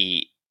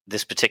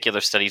this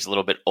particular study is a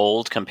little bit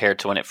old compared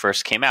to when it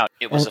first came out,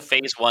 it was a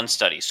phase 1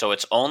 study. So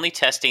it's only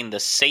testing the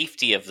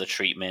safety of the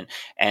treatment,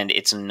 and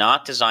it's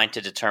not designed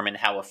to determine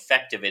how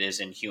effective it is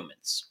in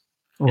humans.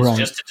 It's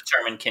just to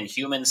determine, can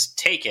humans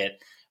take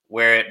it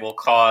where it will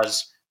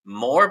cause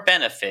more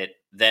benefit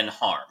than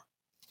harm.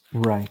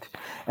 Right.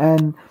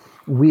 And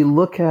we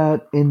look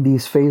at in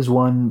these phase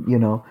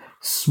 1,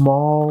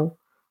 small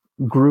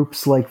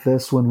groups like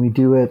this, when we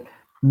do it,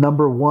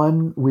 number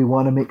 1, we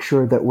want to make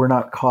sure that we're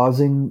not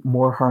causing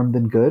more harm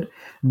than good.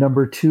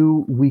 Number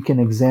 2, we can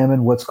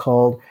examine what's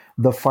called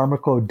the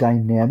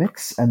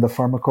pharmacodynamics and the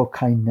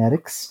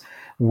pharmacokinetics,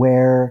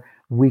 where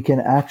we can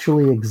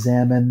actually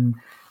examine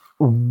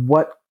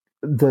what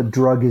the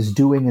drug is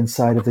doing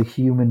inside of the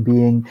human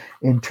being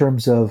in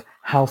terms of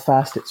how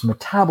fast it's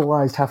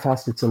metabolized, how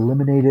fast it's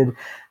eliminated,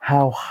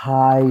 how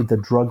high the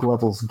drug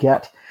levels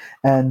get.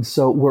 And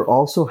so we're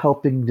also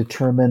helping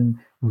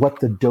determine what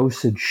the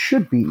dosage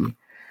should be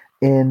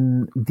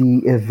in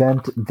the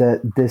event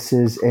that this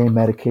is a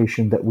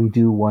medication that we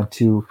do want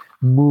to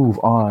move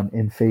on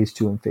in phase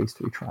 2 and phase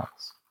 3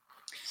 trials.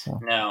 So.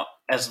 Now,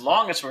 as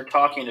long as we're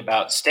talking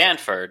about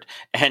Stanford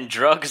and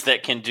drugs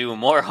that can do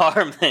more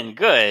harm than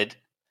good,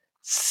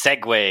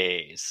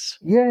 segues.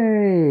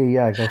 Yay!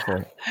 Yeah, go for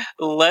it.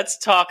 Let's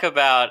talk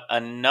about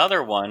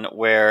another one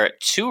where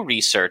 2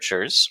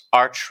 researchers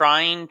are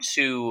trying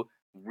to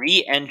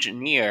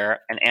re-engineer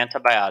an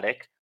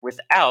antibiotic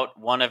without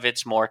one of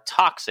its more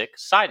toxic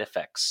side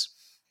effects.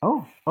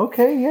 Oh,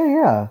 okay.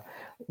 Yeah.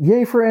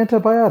 Yay for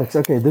antibiotics.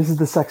 Okay, this is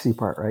the sexy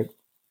part, right?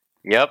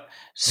 Yep.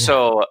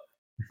 So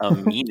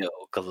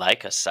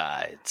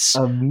aminoglycosides.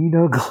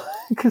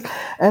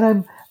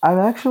 And I'm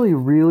actually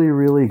really,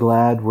 really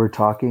glad we're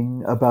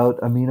talking about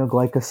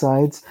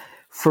aminoglycosides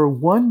for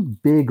one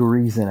big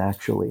reason,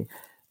 actually.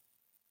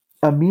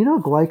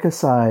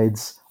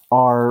 Aminoglycosides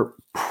are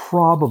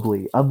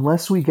probably,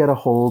 unless we get a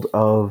hold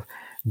of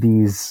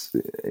these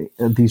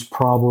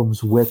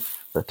problems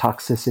with the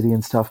toxicity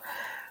and stuff,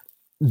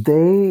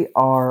 they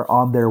are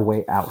on their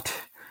way out.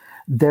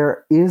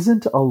 There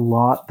isn't a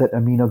lot that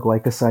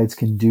aminoglycosides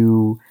can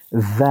do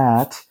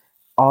that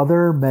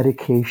other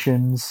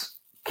medications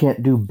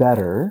can't do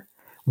better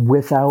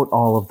without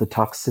all of the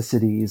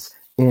toxicities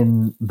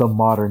in the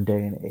modern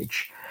day and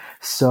age.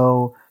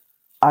 So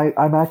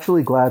I'm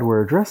actually glad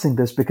we're addressing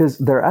this because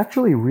they're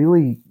actually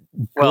really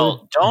good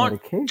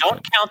medication.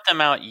 Don't count them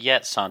out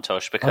yet,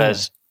 Santosh,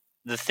 because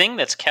the thing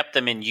that's kept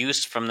them in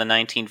use from the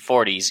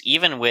 1940s,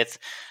 even with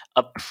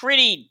a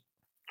pretty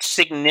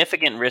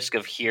significant risk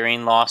of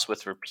hearing loss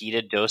with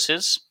repeated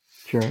doses,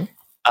 sure,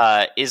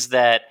 is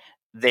that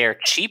they're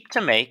cheap to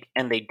make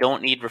and they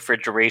don't need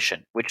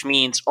refrigeration, which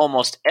means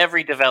almost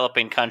every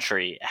developing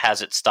country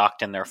has it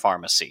stocked in their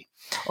pharmacy.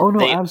 Oh,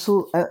 no,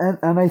 absolutely.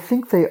 And I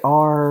think they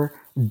are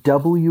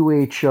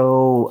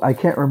WHO, I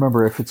can't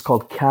remember if it's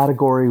called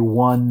Category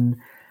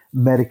 1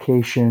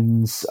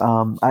 medications.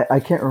 I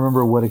can't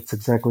remember what it's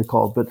exactly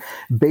called, but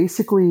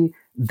basically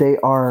they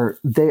are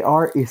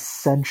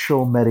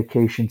essential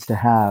medications to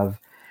have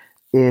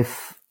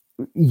if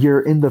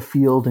you're in the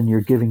field and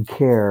you're giving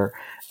care.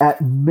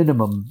 At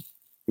minimum,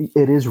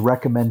 it is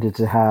recommended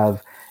to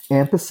have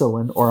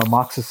ampicillin or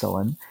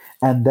amoxicillin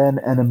and then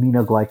an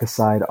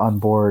aminoglycoside on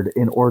board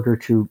in order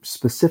to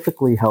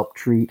specifically help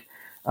treat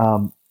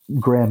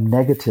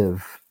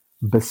gram-negative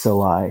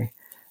bacilli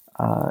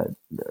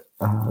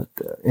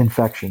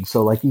infection.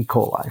 So like E.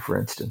 coli, for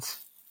instance.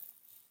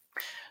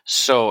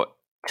 So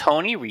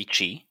Tony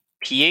Ricci,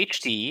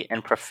 PhD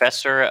and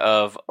professor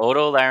of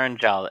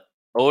otolaryngology.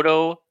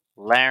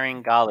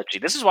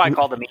 This is why I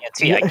called him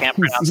ENT. I can't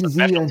pronounce the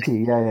specialty.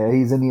 ENT. Yeah,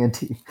 he's an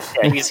ENT.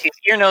 Yeah, he's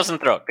ear, nose, and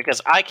throat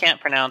because I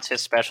can't pronounce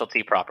his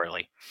specialty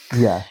properly.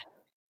 Yeah.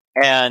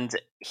 And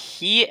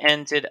he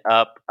ended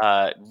up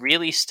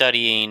really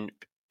studying,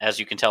 as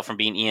you can tell from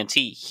being ENT,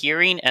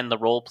 hearing and the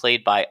role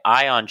played by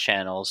ion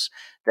channels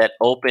that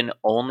open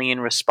only in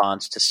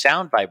response to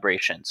sound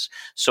vibrations.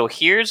 So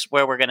here's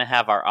where we're going to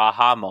have our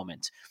aha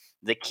moment.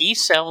 The key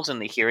cells in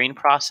the hearing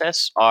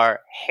process are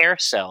hair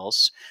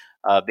cells,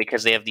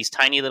 because they have these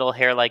tiny little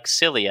hair-like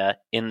cilia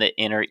in the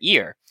inner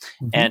ear.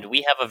 Mm-hmm. And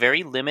we have a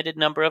very limited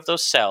number of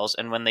those cells,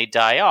 and when they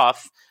die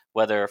off,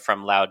 whether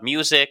from loud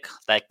music,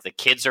 like the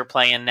kids are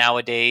playing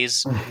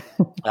nowadays,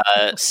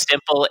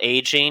 simple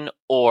aging,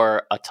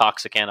 or a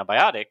toxic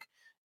antibiotic,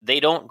 they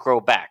don't grow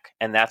back.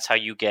 And that's how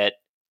you get,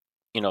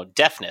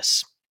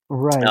 deafness.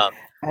 Right.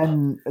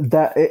 And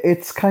that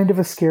it's kind of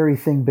a scary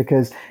thing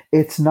because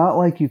it's not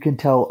like you can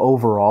tell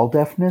overall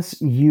deafness.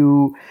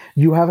 You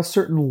have a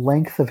certain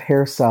length of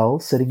hair cell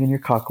sitting in your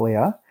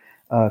cochlea,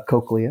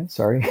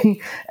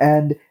 sorry.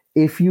 And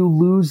if you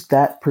lose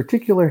that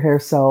particular hair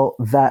cell,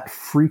 that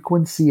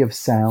frequency of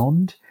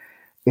sound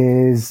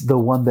is the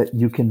one that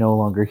you can no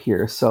longer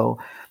hear. So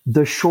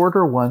the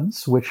shorter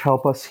ones, which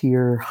help us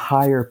hear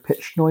higher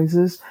pitch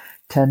noises,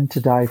 tend to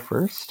die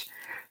first.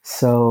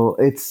 So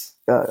it's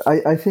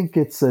I think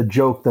it's a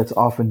joke that's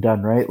often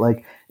done, right?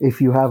 Like if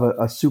you have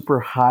a super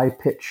high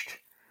pitched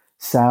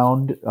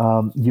sound,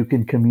 you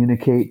can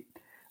communicate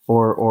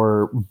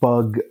or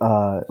bug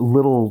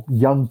little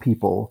young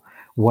people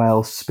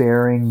while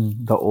sparing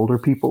the older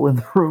people in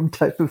the room,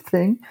 type of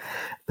thing.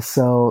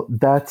 So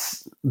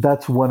that's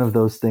one of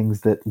those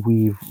things that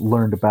we've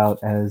learned about.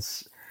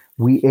 As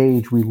we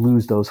age, we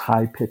lose those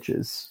high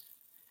pitches.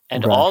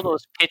 And all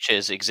those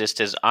pitches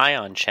exist as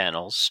ion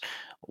channels,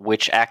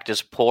 which act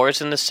as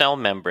pores in the cell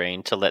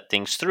membrane to let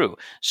things through.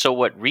 So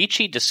what Dr.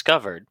 Ricci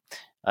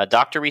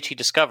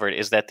discovered,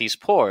 is that these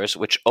pores,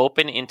 which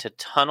open into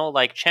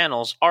tunnel-like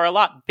channels, are a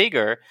lot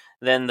bigger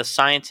than the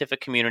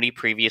scientific community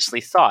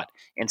previously thought.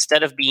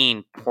 Instead of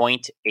being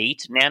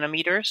 0.8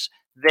 nanometers,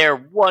 they're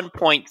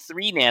 1.3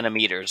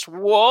 nanometers.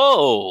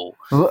 Whoa!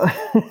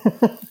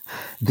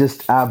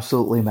 Just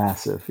absolutely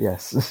massive,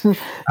 yes.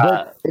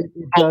 But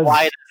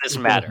why does this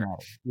matter?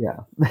 Yeah.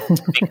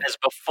 Because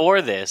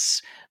before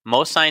this,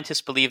 most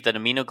scientists believed that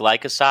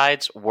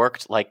aminoglycosides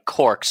worked like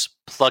corks,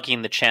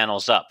 plugging the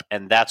channels up,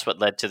 and that's what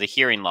led to the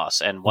hearing loss.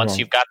 And once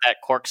you've got that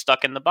cork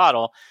stuck in the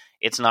bottle,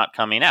 it's not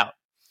coming out.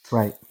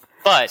 Right.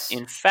 But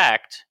in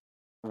fact,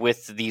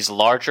 with these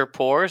larger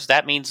pores,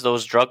 that means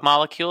those drug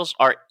molecules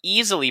are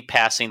easily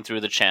passing through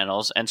the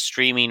channels and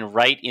streaming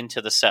right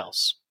into the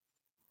cells.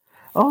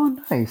 Oh,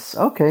 nice.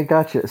 Okay,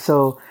 gotcha.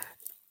 So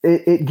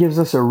it gives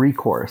us a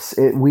recourse.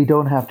 We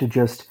don't have to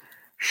just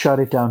shut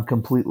it down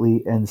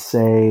completely and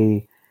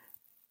say,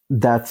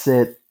 that's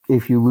it.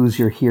 If you lose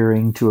your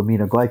hearing to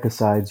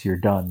aminoglycosides, you're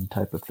done,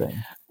 type of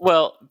thing.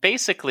 Well,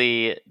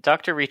 basically,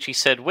 Dr. Ricci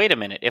said, wait a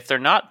minute, if they're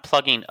not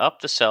plugging up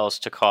the cells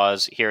to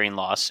cause hearing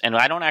loss, and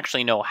I don't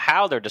actually know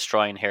how they're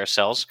destroying hair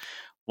cells,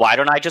 why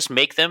don't I just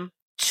make them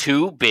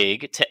too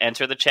big to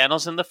enter the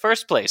channels in the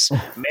first place?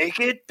 Make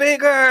it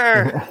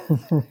bigger!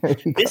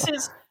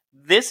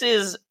 This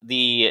is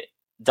the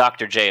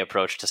Dr. J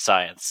approach to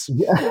science.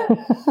 Yeah.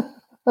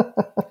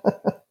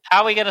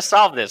 How are we going to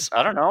solve this?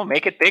 I don't know.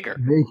 Make it bigger.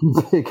 Make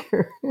it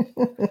bigger.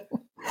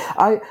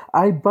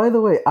 I by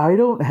the way, I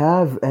don't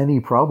have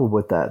any problem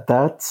with that.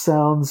 That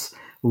sounds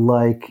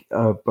like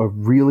a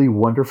really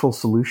wonderful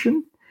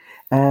solution.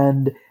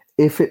 And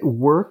if it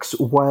works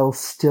while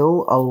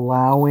still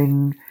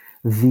allowing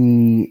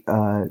the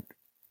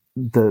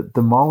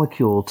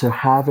molecule to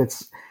have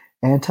its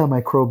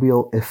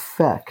antimicrobial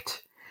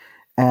effect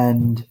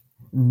and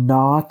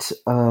not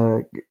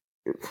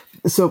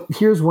so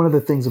here's one of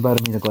the things about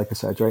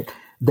aminoglycosides, right?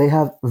 They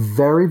have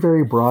very,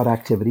 very broad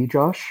activity,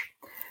 Josh.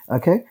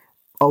 Okay?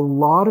 A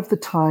lot of the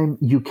time,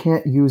 you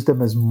can't use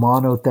them as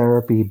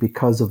monotherapy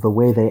because of the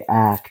way they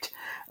act.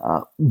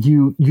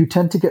 You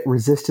tend to get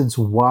resistance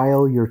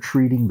while you're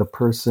treating the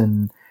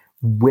person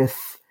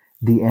with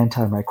the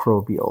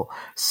antimicrobial.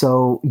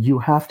 So you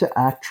have to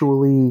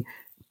actually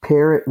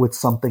pair it with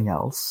something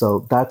else.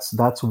 So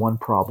that's one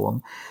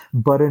problem.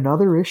 But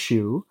another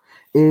issue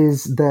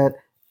is that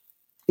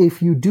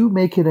if you do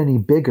make it any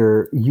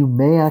bigger, you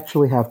may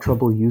actually have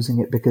trouble using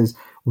it, because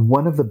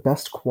one of the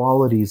best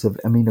qualities of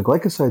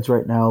aminoglycosides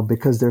right now,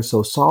 because they're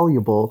so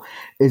soluble,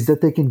 is that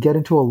they can get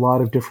into a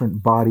lot of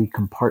different body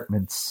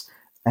compartments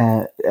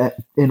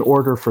in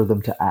order for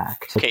them to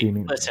act. Okay,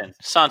 listen,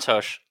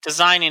 Santosh,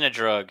 designing a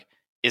drug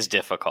is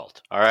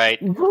difficult, all right?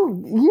 Well,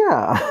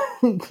 yeah.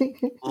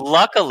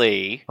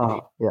 Luckily,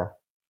 yeah.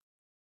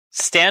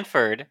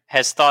 Stanford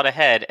has thought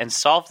ahead and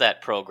solved that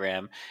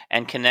program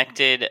and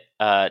connected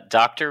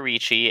Dr.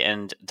 Ricci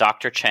and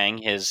Dr. Chang,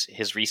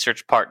 his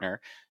research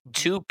partner,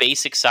 two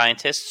basic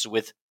scientists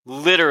with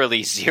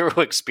literally zero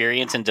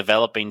experience in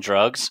developing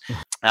drugs.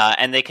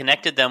 And they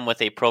connected them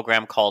with a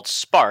program called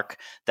Spark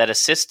that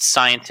assists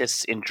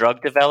scientists in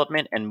drug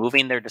development and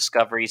moving their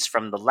discoveries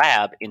from the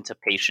lab into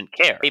patient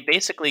care. They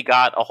basically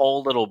got a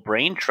whole little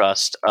brain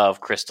trust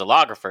of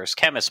crystallographers,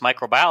 chemists,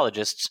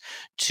 microbiologists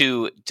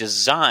to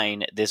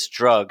design this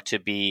drug to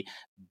be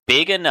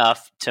big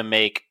enough to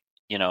make,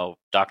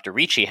 Dr.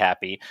 Ricci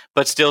happy,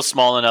 but still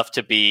small enough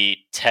to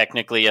be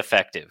technically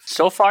effective.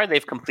 So far,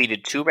 they've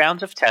completed 2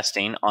 rounds of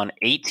testing on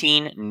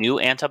 18 new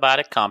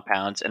antibiotic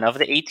compounds, and of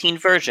the 18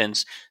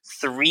 versions,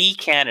 3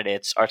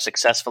 candidates are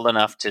successful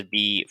enough to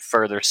be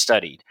further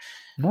studied.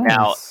 Nice.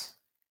 Now,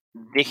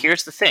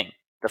 here's the thing.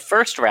 The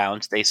first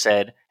round, they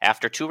said,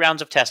 after 2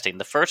 rounds of testing,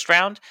 the first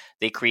round,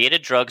 they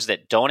created drugs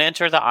that don't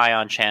enter the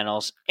ion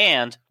channels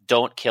and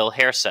don't kill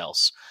hair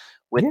cells.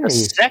 With the Yay.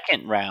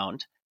 second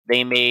round,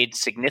 they made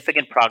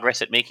significant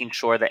progress at making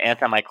sure the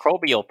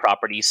antimicrobial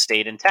properties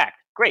stayed intact.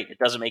 Great. It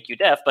doesn't make you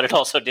deaf, but it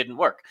also didn't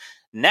work.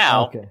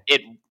 Now, Okay.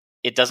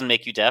 it doesn't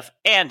make you deaf,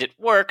 and it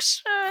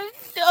works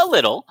a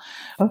little,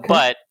 Okay.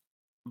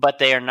 but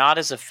they are not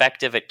as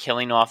effective at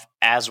killing off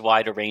as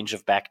wide a range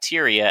of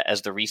bacteria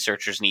as the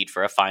researchers need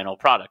for a final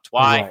product.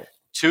 Why? Right.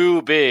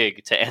 Too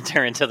big to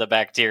enter into the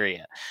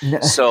bacteria.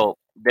 So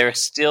they're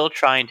still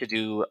trying to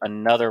do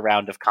another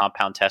round of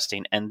compound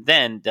testing, and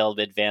then they'll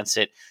advance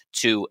it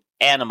to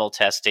animal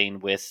testing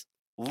with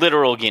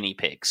literal guinea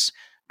pigs.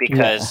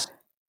 Because,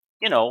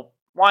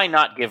 why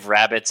not give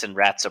rabbits and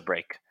rats a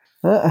break?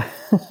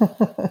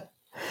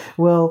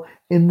 Well,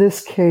 in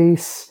this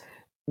case,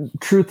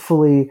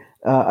 truthfully,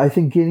 I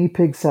think guinea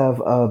pigs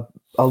have a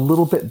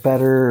little bit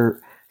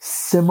better,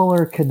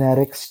 similar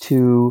kinetics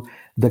to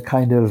the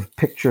kind of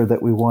picture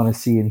that we want to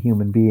see in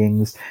human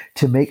beings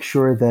to make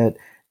sure that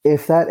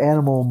if that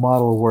animal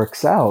model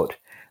works out,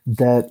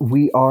 that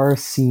we are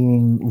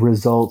seeing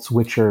results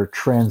which are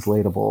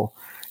translatable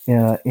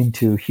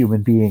into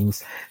human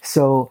beings.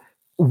 So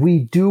we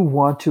do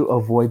want to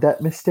avoid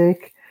that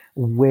mistake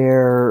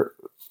where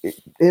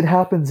it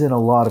happens in a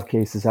lot of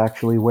cases,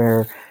 actually,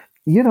 where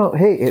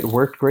hey, it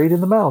worked great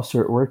in the mouse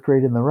or it worked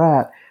great in the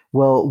rat.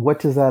 Well, what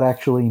does that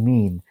actually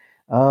mean?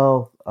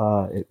 Oh,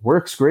 it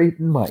works great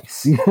in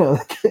mice.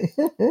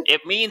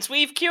 It means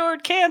we've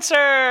cured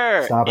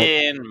cancer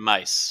in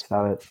mice.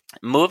 Stop it.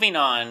 Moving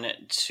on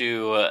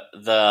to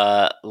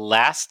the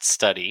last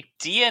study,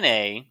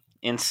 DNA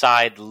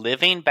inside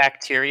living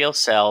bacterial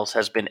cells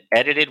has been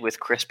edited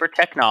with CRISPR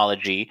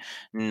technology,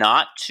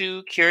 not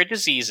to cure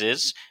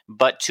diseases,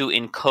 but to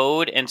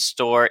encode and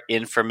store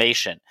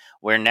information.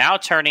 We're now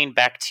turning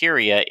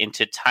bacteria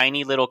into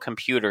tiny little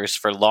computers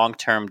for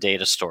long-term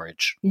data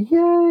storage.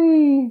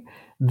 Yay!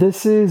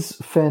 This is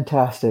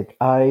fantastic.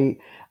 I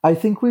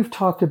think we've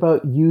talked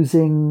about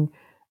using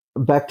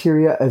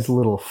bacteria as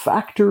little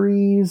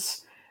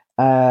factories,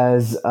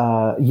 as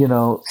So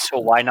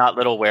why not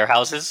little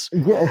warehouses?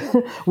 Yeah,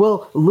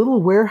 well,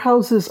 little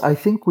warehouses, I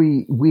think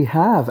we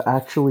have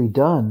actually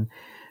done.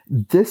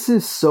 This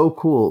is so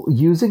cool.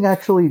 Using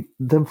actually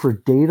them for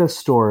data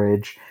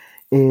storage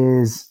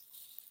is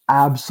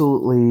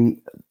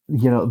absolutely,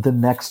 the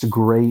next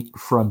great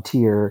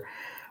frontier.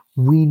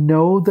 We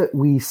know that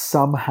we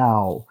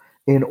somehow,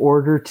 in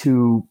order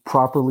to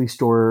properly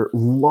store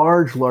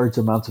large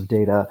amounts of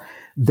data,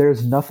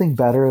 there's nothing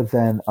better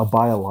than a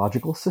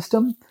biological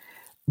system.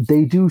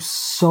 They do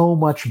so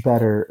much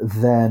better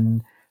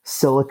than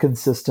silicon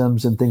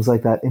systems and things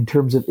like that in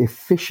terms of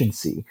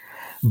efficiency.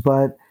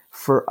 But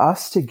for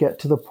us to get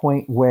to the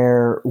point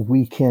where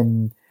we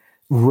can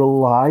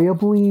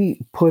reliably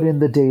put in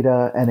the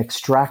data and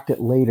extract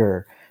it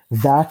later,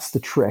 that's the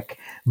trick.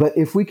 But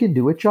if we can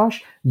do it,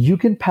 Josh, you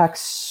can pack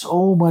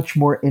so much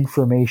more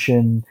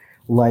information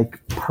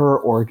like per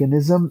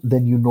organism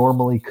than you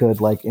normally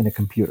could like in a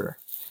computer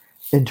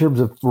in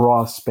terms of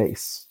raw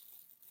space.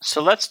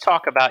 So let's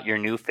talk about your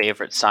new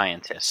favorite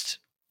scientist.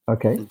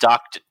 Okay.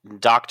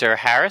 Dr.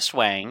 Harris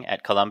Wang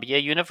at Columbia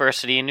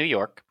University in New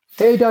York.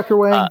 Hey, Dr.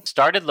 Wang.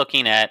 Started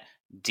looking at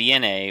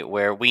DNA,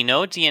 where we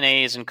know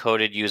DNA is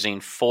encoded using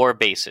 4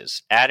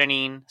 bases: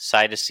 adenine,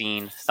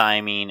 cytosine,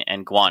 thymine,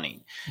 and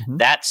guanine. Mm-hmm.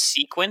 That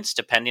sequence,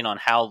 depending on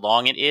how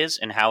long it is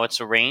and how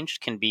it's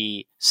arranged, can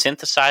be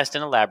synthesized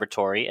in a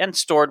laboratory and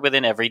stored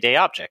within everyday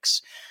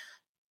objects,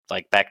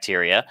 like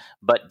bacteria.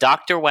 But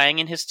Dr. Wang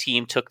and his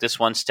team took this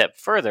one step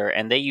further,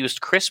 and they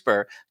used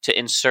CRISPR to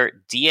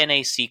insert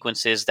DNA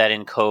sequences that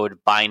encode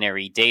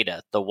binary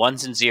data, the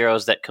ones and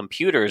zeros that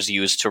computers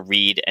use to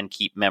read and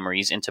keep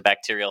memories, into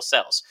bacterial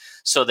cells.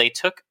 So they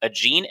took a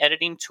gene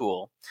editing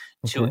tool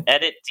to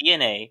edit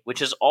DNA,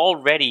 which is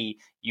already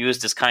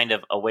used as kind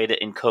of a way to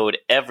encode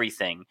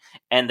everything,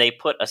 and they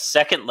put a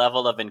second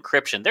level of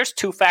encryption. There's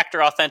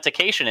 2-factor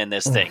authentication in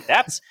this thing.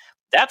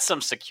 That's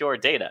some secure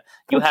data.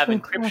 You have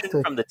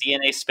encryption from the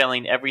DNA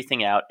spelling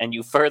everything out, and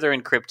you further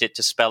encrypt it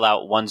to spell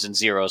out ones and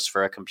zeros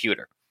for a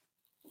computer.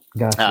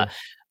 Gotcha.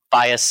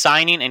 By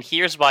assigning, and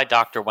here's why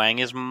Dr. Wang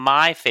is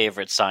my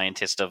favorite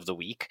scientist of the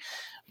week,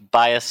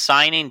 by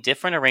assigning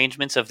different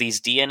arrangements of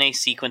these DNA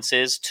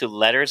sequences to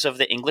letters of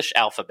the English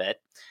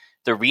alphabet,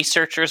 the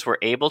researchers were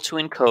able to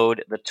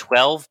encode the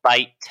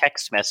 12-byte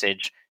text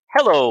message,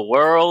 "Hello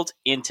world,"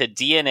 into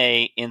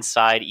DNA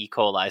inside E.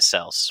 coli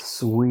cells.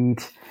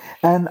 Sweet.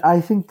 And I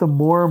think the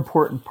more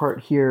important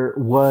part here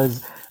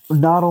was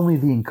not only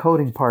the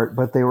encoding part,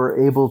 but they were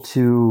able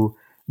to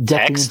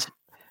get text.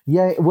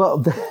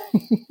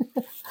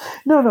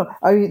 No.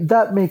 I mean,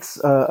 that makes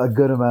a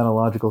good amount of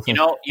logical sense.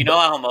 You know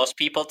how most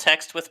people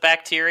text with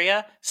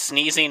bacteria?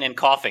 Sneezing and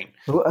coughing.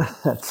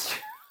 That's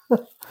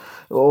true.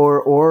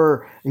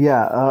 or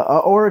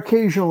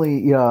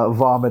occasionally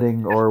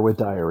vomiting or with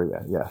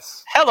diarrhea.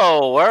 Yes.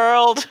 Hello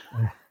world.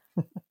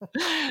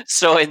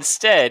 So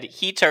instead,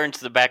 he turns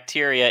the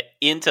bacteria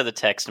into the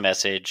text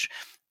message,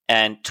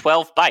 and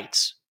 12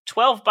 bytes.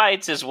 12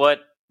 bytes is what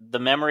the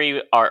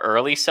memory our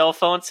early cell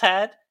phones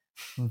had.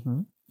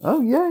 Mm-hmm.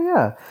 Oh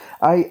yeah.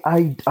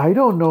 I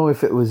don't know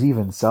if it was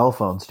even cell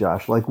phones,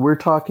 Josh. Like we're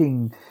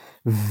talking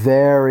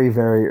very,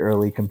 very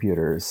early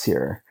computers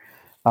here.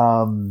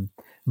 Um,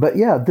 but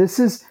yeah,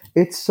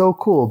 it's so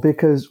cool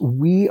because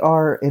we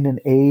are in an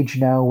age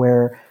now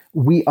where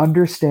we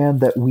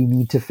understand that we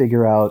need to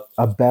figure out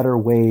a better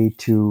way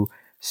to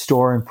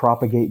store and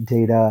propagate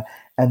data.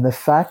 And the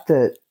fact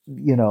that,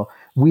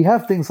 we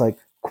have things like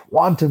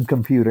quantum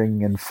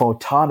computing and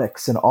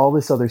photonics and all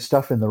this other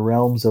stuff in the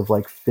realms of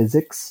like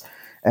physics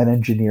and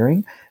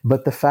engineering.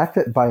 But the fact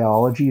that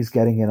biology is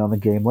getting in on a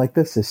game like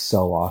this is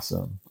so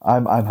awesome.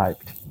 I'm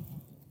hyped.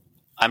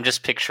 I'm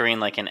just picturing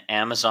like an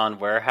Amazon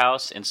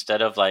warehouse,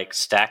 instead of like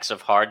stacks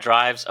of hard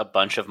drives, a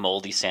bunch of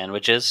moldy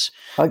sandwiches.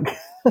 Like,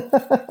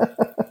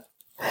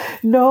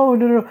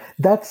 no.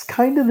 That's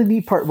kind of the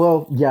neat part.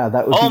 Well, yeah,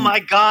 that would. Oh my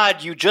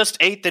God! You just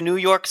ate the New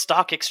York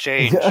Stock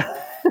Exchange.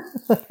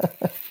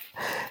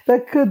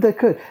 That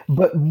could.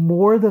 But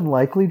more than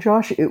likely,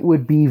 Josh, it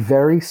would be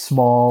very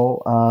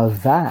small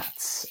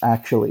vats,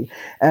 actually.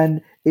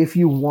 And if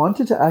you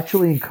wanted to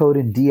actually encode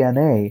in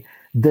DNA,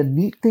 the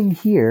neat thing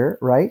here,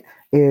 right,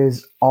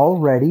 is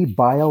already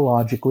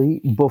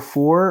biologically,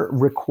 before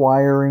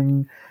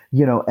requiring,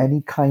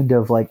 any kind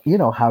of like,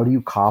 how do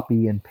you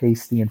copy and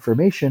paste the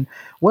information?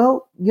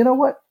 Well, you know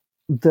what?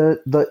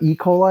 The E.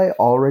 coli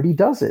already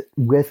does it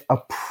with a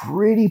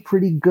pretty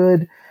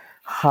good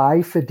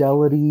high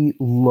fidelity,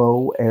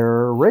 low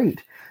error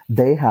rate.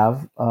 They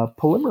have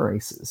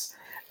polymerases,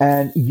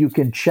 and you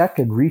can check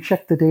and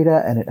recheck the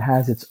data, and it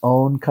has its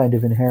own kind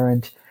of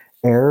inherent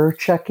error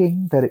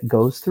checking that it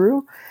goes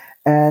through.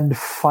 And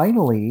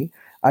finally,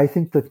 I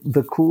think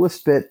the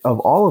coolest bit of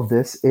all of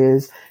this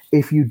is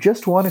if you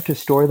just wanted to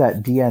store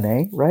that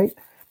DNA, right?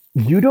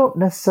 You don't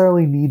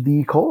necessarily need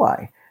the E.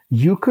 coli.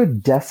 You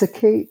could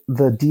desiccate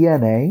the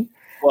DNA.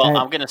 Well,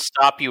 I'm going to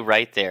stop you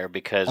right there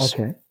because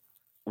okay.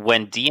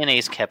 When DNA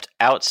is kept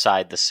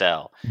outside the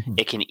cell,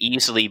 it can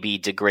easily be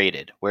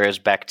degraded, whereas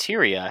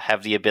bacteria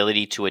have the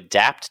ability to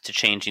adapt to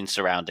changing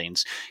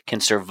surroundings, can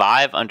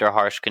survive under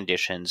harsh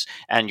conditions,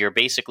 and you're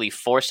basically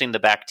forcing the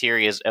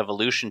bacteria's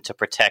evolution to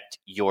protect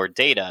your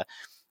data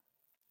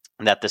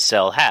that the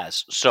cell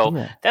has.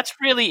 So that's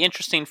really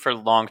interesting for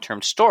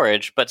long-term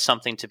storage, but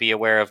something to be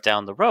aware of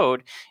down the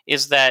road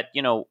is that,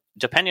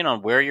 depending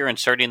on where you're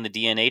inserting the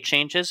DNA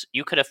changes,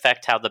 you could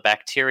affect how the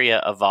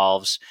bacteria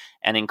evolves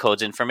and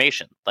encodes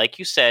information. Like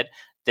you said,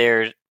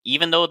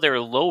 even though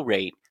they're low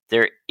rate,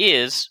 there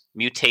is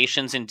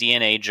mutations in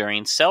DNA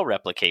during cell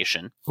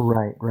replication.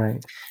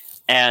 Right.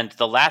 And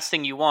the last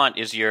thing you want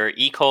is your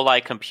E.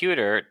 coli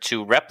computer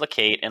to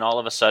replicate, and all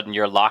of a sudden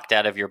you're locked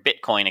out of your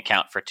Bitcoin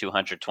account for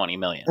 $220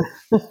 million.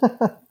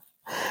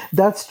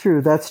 That's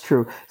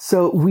true.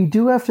 So we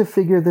do have to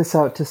figure this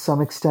out to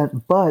some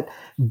extent, but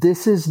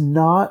this is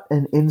not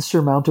an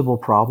insurmountable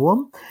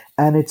problem,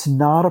 and it's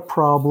not a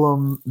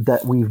problem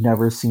that we've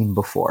never seen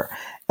before.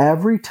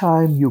 Every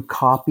time you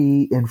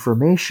copy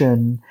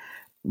information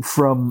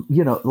from,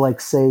 like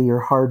say your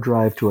hard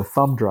drive to a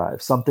thumb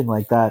drive, something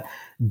like that,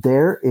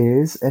 there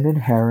is an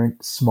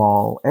inherent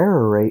small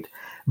error rate,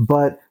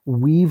 but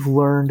we've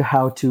learned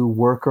how to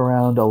work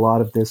around a lot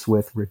of this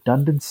with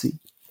redundancy.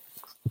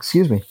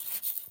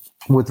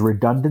 With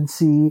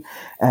redundancy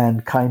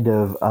and kind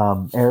of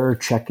error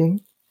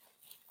checking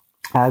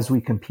as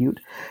we compute.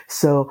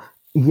 So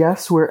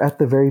yes, we're at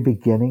the very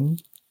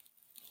beginning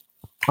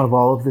of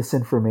all of this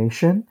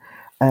information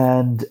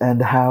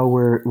and how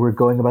we're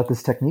going about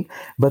this technique,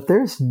 but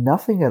there's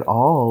nothing at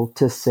all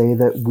to say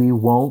that we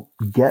won't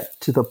get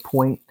to the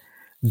point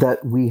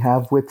that we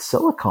have with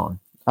silicon.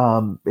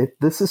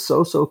 This is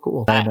so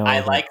cool. I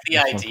like the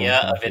idea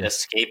of it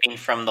escaping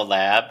from the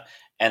lab,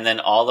 and then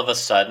all of a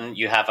sudden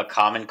you have a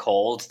common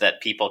cold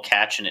that people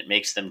catch and it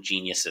makes them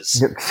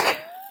geniuses.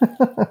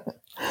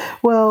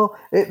 Well,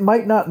 it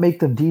might not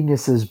make them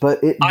geniuses, but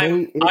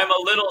I'm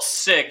a little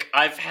sick.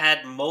 I've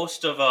had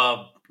most of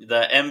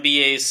the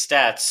NBA's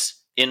stats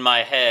in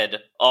my head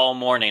all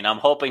morning. I'm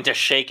hoping to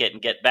shake it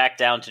and get back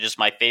down to just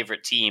my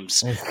favorite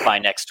teams by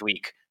next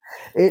week.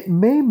 It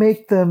may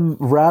make them,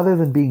 rather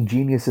than being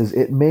geniuses,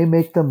 it may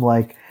make them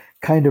like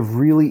kind of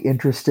really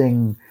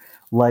interesting,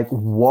 like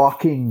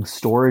walking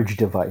storage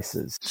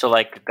devices. So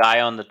like the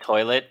guy on the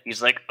toilet,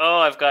 he's like, oh,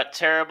 I've got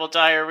terrible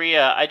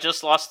diarrhea. I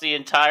just lost the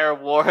entire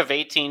War of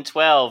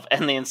 1812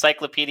 and the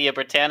Encyclopedia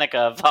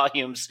Britannica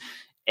volumes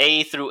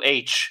A through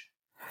H.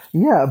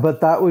 Yeah,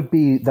 but that would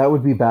be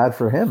bad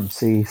for him.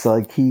 See, so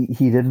like he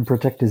didn't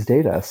protect his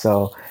data,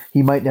 so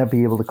he might not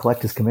be able to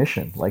collect his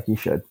commission like he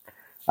should.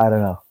 I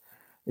don't know.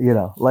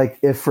 Like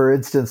if, for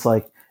instance,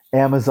 like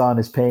Amazon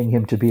is paying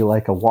him to be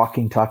like a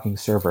walking, talking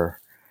server,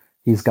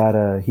 he's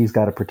gotta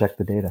protect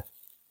the data.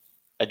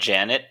 A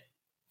Janet?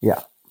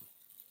 Yeah,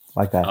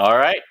 like that. All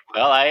right.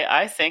 Well,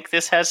 I think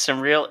this has some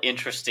real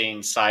interesting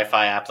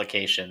sci-fi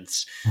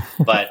applications,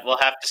 but we'll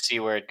have to see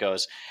where it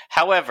goes.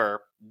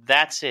 However,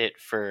 that's it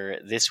for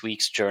this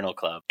week's Journal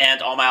Club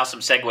and all my awesome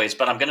segues,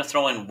 but I'm going to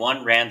throw in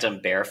one random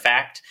bear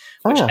fact,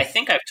 which I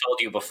think I've told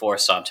you before,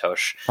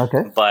 Santosh.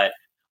 Okay. But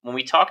when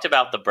we talked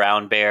about the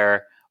brown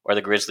bear or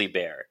the grizzly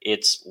bear.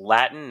 Its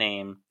Latin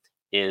name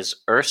is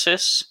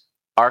Ursus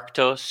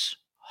arctos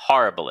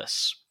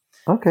horribilis.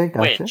 Okay,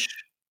 gotcha. Which,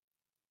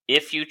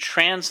 if you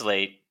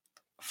translate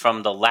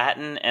from the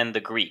Latin and the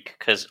Greek,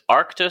 because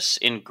Arctos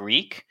in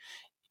Greek,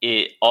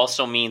 it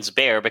also means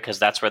bear because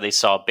that's where they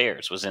saw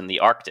bears, was in the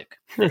Arctic.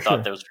 They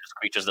thought those were just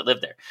creatures that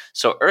lived there.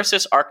 So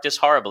Ursus arctos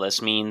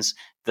horribilis means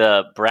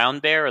the brown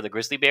bear or the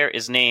grizzly bear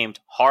is named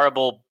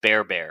Horrible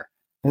Bear.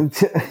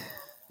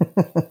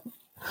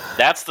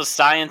 That's the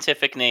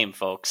scientific name,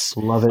 folks.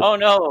 Love it. Oh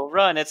no,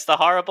 run, it's the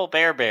Horrible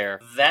Bear.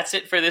 That's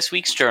it for this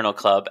week's Journal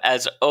Club.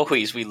 As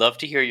always, we love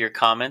to hear your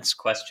comments,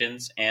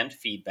 questions, and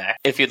feedback.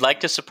 If you'd like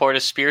to support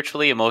us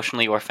spiritually,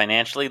 emotionally, or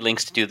financially,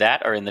 links to do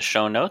that are in the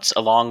show notes,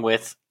 along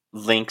with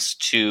links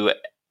to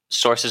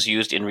sources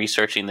used in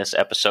researching this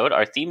episode.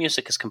 Our theme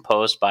music is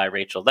composed by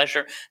Rachel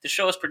Leisure. The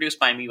show is produced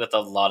by me with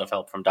a lot of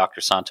help from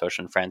Dr. Santosh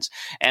and friends.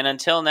 And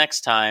until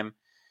next time,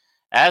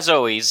 as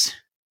always,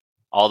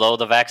 although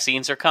the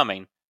vaccines are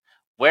coming,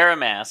 wear a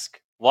mask,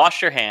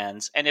 wash your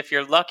hands, and if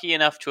you're lucky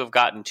enough to have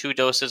gotten 2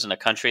 doses in a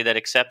country that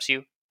accepts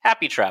you,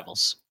 happy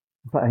travels.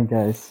 Bye,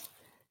 guys.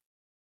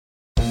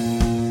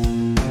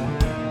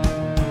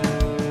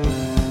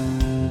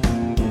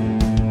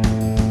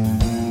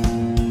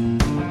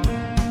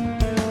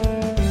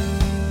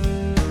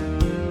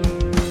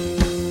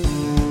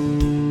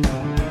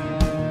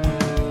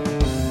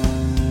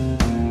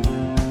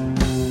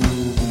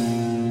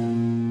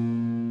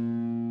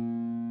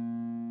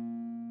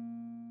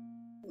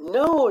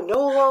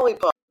 No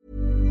lollipop.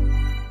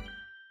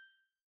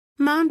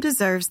 Mom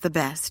deserves the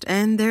best,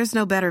 and there's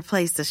no better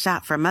place to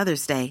shop for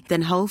Mother's Day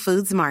than Whole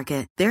Foods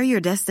Market. They're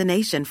your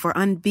destination for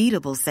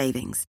unbeatable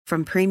savings,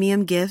 from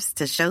premium gifts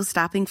to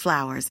show-stopping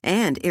flowers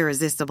and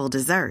irresistible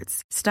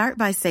desserts. Start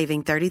by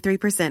saving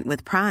 33%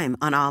 with Prime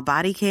on all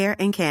body care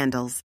and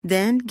candles.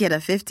 Then get a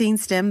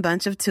 15-stem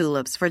bunch of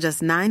tulips for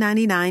just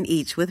 $9.99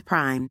 each with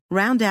Prime.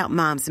 Round out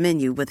Mom's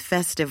menu with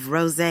festive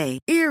rosé,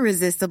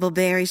 irresistible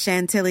berry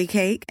chantilly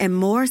cake, and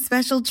more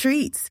special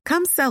treats.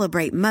 Come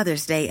celebrate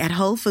Mother's Day at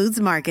Whole Foods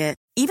Market.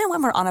 Even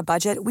when we're on a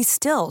budget, we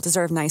still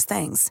deserve nice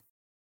things.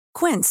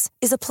 Quince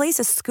is a place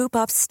to scoop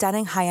up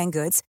stunning high-end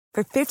goods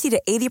for 50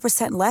 to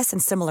 80% less than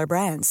similar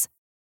brands.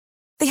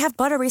 They have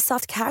buttery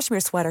soft cashmere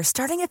sweaters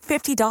starting at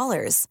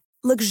 $50,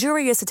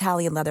 luxurious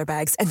Italian leather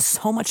bags, and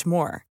so much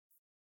more.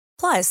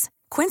 Plus,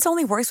 Quince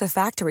only works with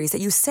factories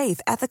that use safe,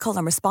 ethical,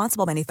 and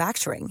responsible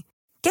manufacturing.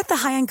 Get the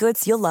high-end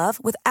goods you'll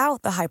love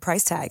without the high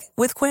price tag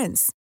with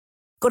Quince.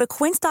 Go to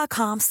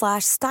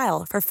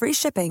quince.com/style for free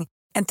shipping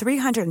and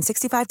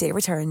 365-day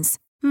returns.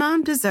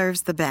 Mom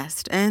deserves the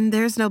best, and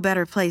there's no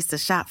better place to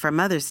shop for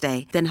Mother's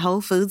Day than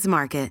Whole Foods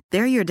Market.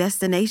 They're your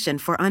destination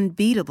for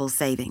unbeatable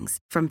savings,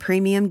 from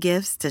premium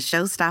gifts to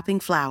show-stopping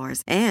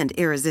flowers and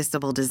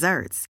irresistible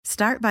desserts.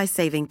 Start by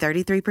saving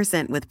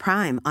 33% with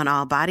Prime on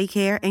all body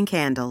care and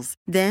candles.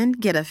 Then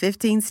get a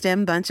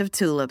 15-stem bunch of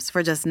tulips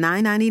for just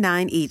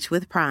 $9.99 each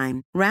with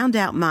Prime. Round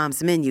out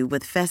Mom's menu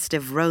with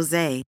festive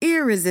rosé,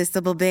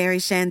 irresistible berry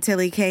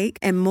chantilly cake,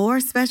 and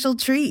more special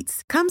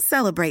treats. Come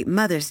celebrate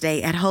Mother's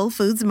Day at Whole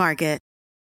Foods Market.